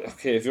so,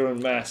 okay. If you're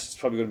in mass, it's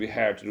probably going to be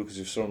hard to do because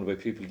you're surrounded by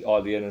people.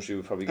 All the energy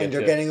will probably get. And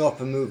you're to- getting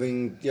up and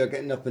moving. You're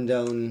getting up and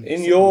down.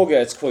 In yoga,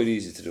 it's quite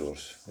easy to do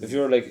it. If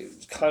you're like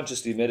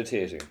consciously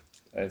meditating,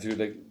 and if you're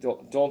like,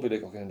 don't be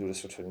like, okay, I can do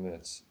this for 20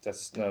 minutes.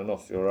 That's not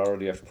enough. You're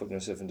already after putting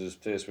yourself into this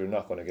place where you're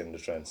not going to get into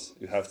trance.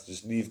 You have to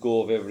just leave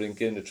go of everything,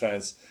 get into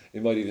trance. You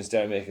might even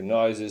start making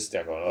noises,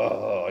 start going,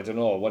 oh, I don't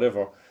know,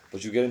 whatever.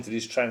 But you get into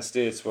these trance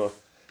states where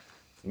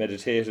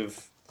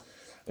meditative.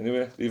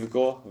 Anyway, leave it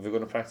go. If you're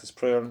going to practice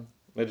prayer and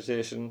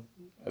meditation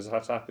as a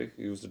hot topic,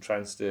 use the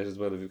trance state as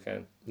well if you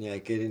can. Yeah,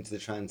 get into the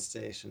trance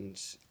state and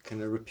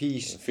kind of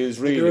repeat. It feels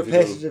Like real a if you do.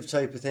 repetitive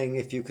type of thing.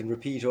 If you can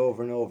repeat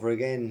over and over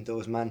again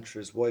those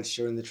mantras whilst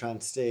you're in the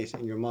trance state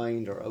in your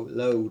mind or out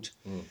loud,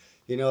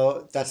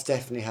 that's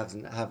definitely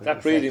having an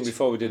That breathing effect,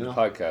 before we did you the know?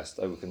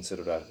 podcast, I would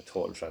consider that a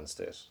total trance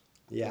state.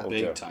 Yeah, Oh,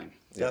 big there. time.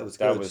 That was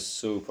That good. was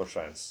super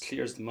trance.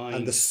 Clears the mind.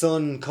 And the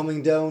sun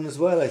coming down as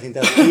well. I think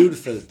that's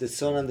beautiful. The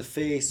sun on the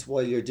face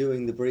while you're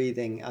doing the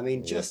breathing. I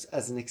mean, just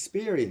as an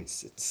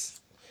experience, it's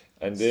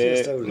And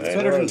just out of it's this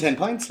better than world. 10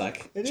 pints,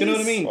 like. It Do you know what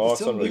I is. mean? Oh,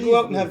 It's it's unreal. You go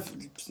out and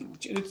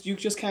unbelievable. have, you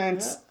just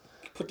can't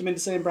put them in the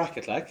same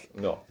bracket, like.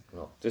 No.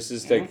 This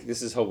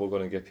is how we're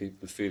going to get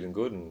people feeling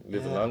good and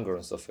living Yeah. longer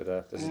and stuff like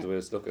that. This is the way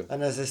it's looking.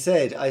 And as I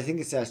said, I think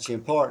it's actually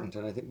important,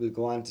 and I think we'll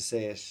go on to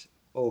say it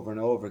over and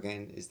over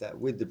again, is that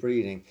with the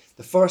breathing,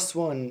 the first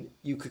one,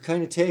 you could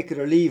kind of take it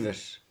or leave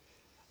it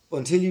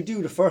until you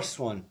do the first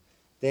one.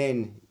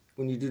 Then,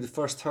 when you do the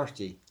first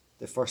 30,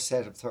 the first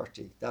set of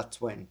 30, that's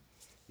when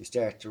you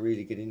start to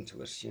really get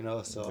into it, So,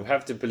 You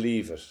have to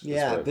believe it. as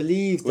yeah, well.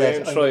 believe Go that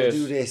and I'm try going to it.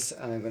 do this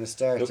and I'm going to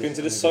start Look it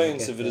into the and I'm gonna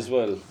science get of it there. as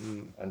well,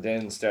 and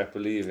then start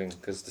believing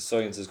because the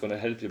science is going to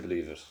help you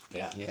believe it.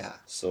 Yeah. Yeah,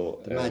 So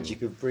the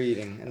magic of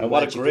breathing. And the And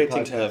what a magic of great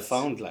thing to have podcasts.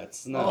 found, lads.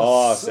 Isn't it?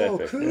 Oh, it's so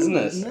epic. cool, Isn't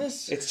it? isn't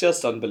it? It's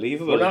just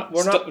unbelievable.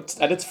 We're not-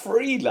 And it's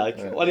free, like.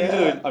 What are you Yeah.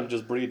 doing? I'm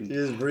just breathing.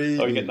 Just breathing.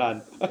 How are you getting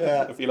on?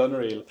 Yeah. I feel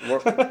unreal.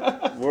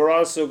 We're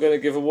also going to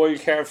give a wild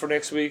card for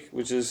next week,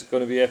 which is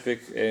going to be epic.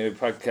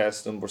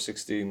 Podcast number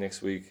 16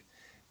 next week.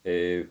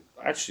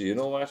 Actually, you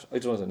know what? I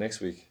don't know next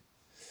week.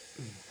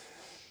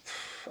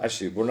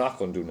 Actually, we're not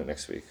going to do it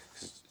next week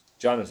because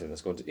Jonathan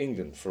is going to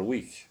England for a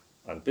week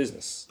on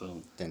business.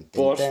 Boom. Dun, dun,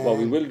 But dun. what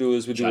we will do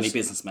is we'll do Johnny a,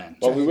 businessman.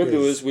 what we will do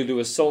Biz. is we'll do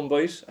a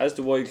soundbite as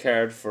the wild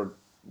card for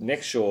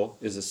next show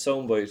is a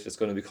soundbite that's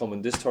going to be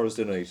coming this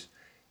Thursday night.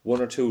 One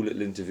or two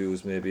little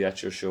interviews maybe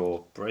at your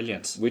show.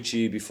 Brilliant. With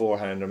you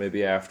beforehand or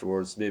maybe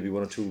afterwards, maybe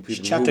one or two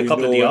people chat who to a we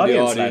couple of know the in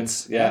audience,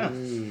 audience.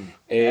 lads.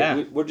 Yeah.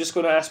 Yeah. We're just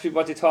going to ask people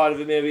what they thought of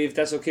it, maybe if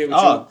that's okay with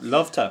Oh, you.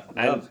 love to.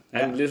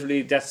 And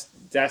literally,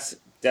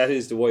 that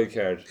is the wild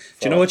card.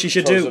 Do you know what you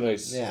should do?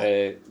 Night's,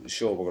 Yeah.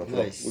 show we're going to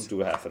put. Nice. We'll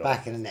do a half an hour.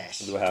 Back in the net.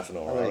 We'll do a half an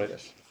hour. I like Alright.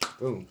 it.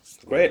 Boom.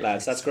 Great,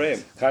 lads. That's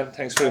great. Can,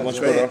 thanks very much,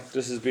 great. brother.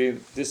 This has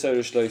been This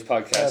Irish Life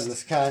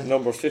Fabulous, podcast, Can.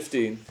 number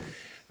 15.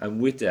 And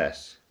with that,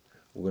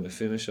 we're going to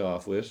finish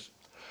off with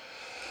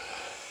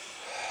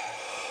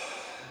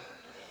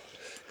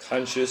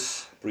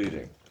conscious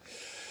breathing.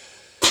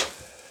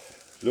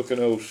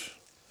 Looking out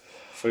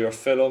for your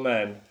fellow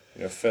man,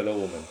 your fellow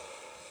woman.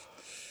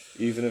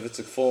 Even if it's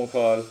a phone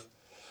call,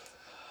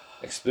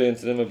 explain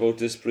to them about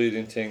this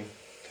breathing thing.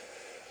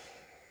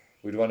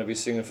 We don't want to be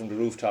singing from the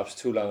rooftops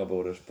too long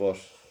about it, but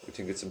we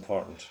think it's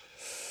important.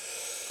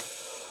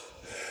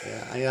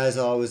 Yeah, and as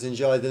always,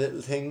 enjoy the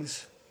little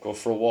things. Go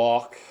for a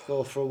walk,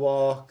 Go for a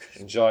walk.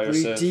 enjoy Breathe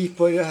yourself. deep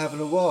while you're having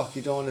a walk.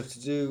 You don't have to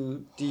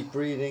do deep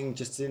breathing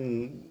just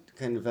in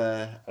kind of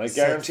a. And I set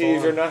guarantee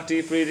if form. you're not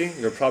deep breathing,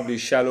 you're probably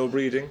shallow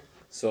breathing.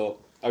 So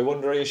I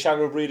wonder, are you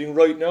shallow breathing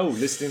right now,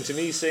 listening to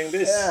me saying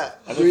this? Yeah.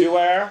 And if you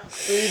are,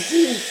 Breathe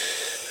deep.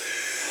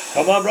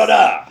 come on,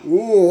 brother,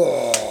 Ooh.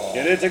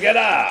 get it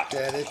together.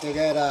 Get it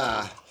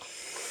together.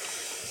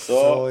 So,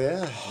 So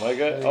yeah. my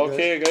God, Very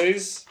okay,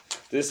 guys,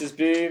 this has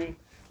been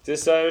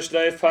This Irish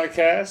Life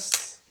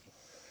podcast.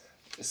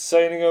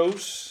 Signing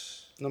out.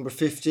 Number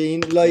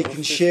 15. Like Number and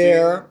 15,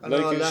 share and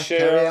like all and that. share.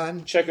 Carry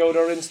on. Check out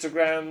our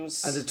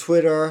Instagrams. And the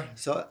Twitter.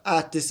 So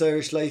at This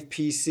Irish Life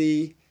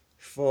PC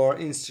for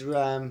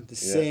Instagram. The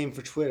Yeah. same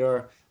for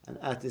Twitter. and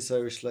at This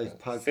Irish Life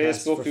podcast.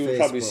 Facebook, for you will Facebook.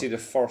 probably see the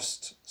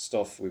first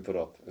stuff we put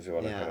up if you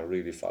want to Yeah. kind of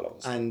really follow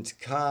us. And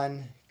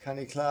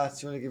Connie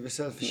Klotz, you want to give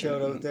yourself a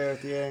shout out there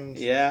at the end?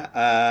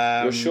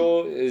 Yeah. Your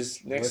show is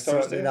next We're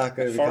Thursday. certainly not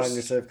going to be First. calling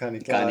yourself Connie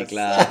Klotz. Connie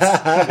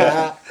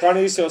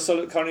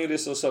Klotz.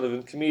 Cornelius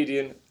O'Sullivan,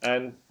 comedian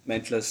and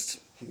Mentalist.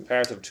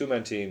 part of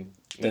two-man team.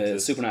 The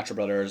Mentalist. Supernatural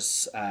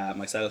Brothers,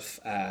 myself,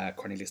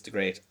 Cornelius the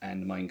Great,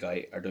 and Mind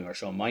Guy are doing our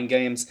show Mind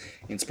Games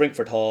in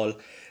Springford Hall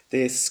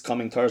this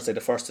coming Thursday,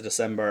 the 1st of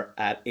December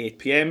at 8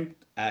 p.m.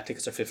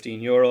 Tickets are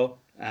 €15.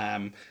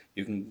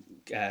 You can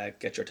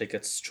get your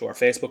tickets through our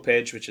Facebook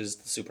page, which is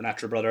the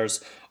Supernatural Brothers,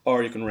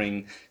 or you can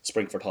ring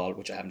Springford Hall,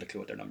 which I haven't a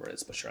clue what their number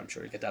is, but sure, I'm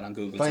sure you get that on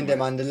Google. Find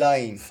them on the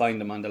line.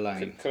 Find them on the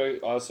line. Could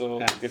I also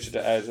get you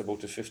to add about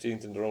the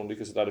 15th in the round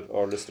because a lot of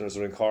our listeners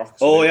are in Cork.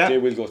 Oh, they, yeah. They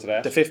will go to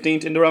that. The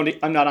 15th in the round.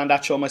 I'm not on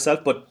that show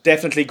myself, but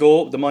definitely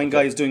go. The Mind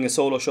Guy is doing a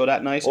solo show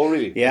that night. Oh,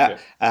 really? Yeah.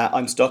 Okay.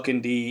 I'm stuck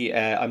in the.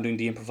 I'm doing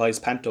the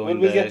improvised panto. Well, in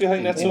we'll the- get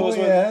behind that in- show Oh as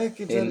well. yeah,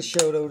 give that a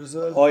shout out as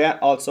well. Oh yeah.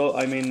 Also,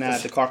 I'm in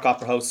the Cork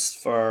Opera House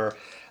for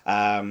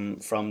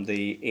from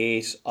the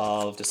 8th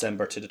of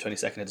December to the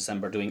 22nd of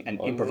December, doing an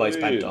improvised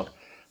Unreal. panto.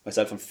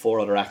 Myself and 4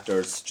 other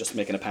actors just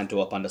making a panto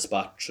up on the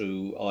spot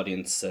through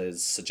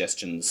audiences'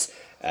 suggestions.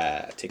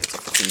 Tickets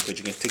at £15. You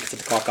can get tickets at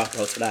the Cork Opera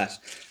House for that.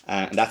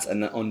 And that's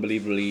an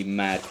unbelievably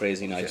mad,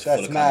 crazy night. full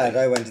That's of mad. comedy.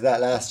 I went to that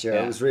last year.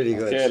 Yeah. It was really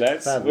good. Okay,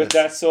 lads. Fabulous. With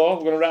that, so we're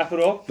going to wrap it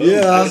up.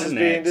 Yeah. This has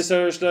been This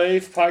Irish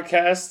Life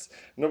podcast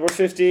number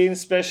 15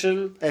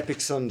 special Epic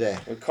Sunday.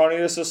 with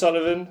Cornelius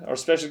O'Sullivan, our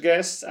special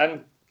guest,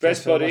 and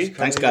best very buddy, much,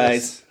 Thanks,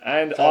 Cornelius. guys.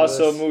 and Fabulous.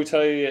 also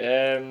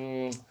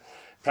Muay Thai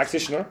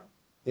practitioner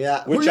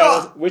Yeah. with,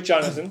 Hurrah! with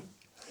Jonathan.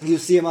 You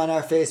see him on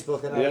our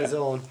Facebook and on Yeah. his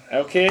own.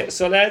 Okay,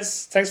 so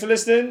lads, thanks for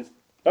listening.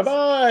 Bye-bye.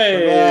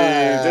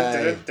 Bye-bye.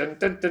 Dun, dun, dun,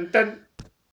 dun, dun, dun.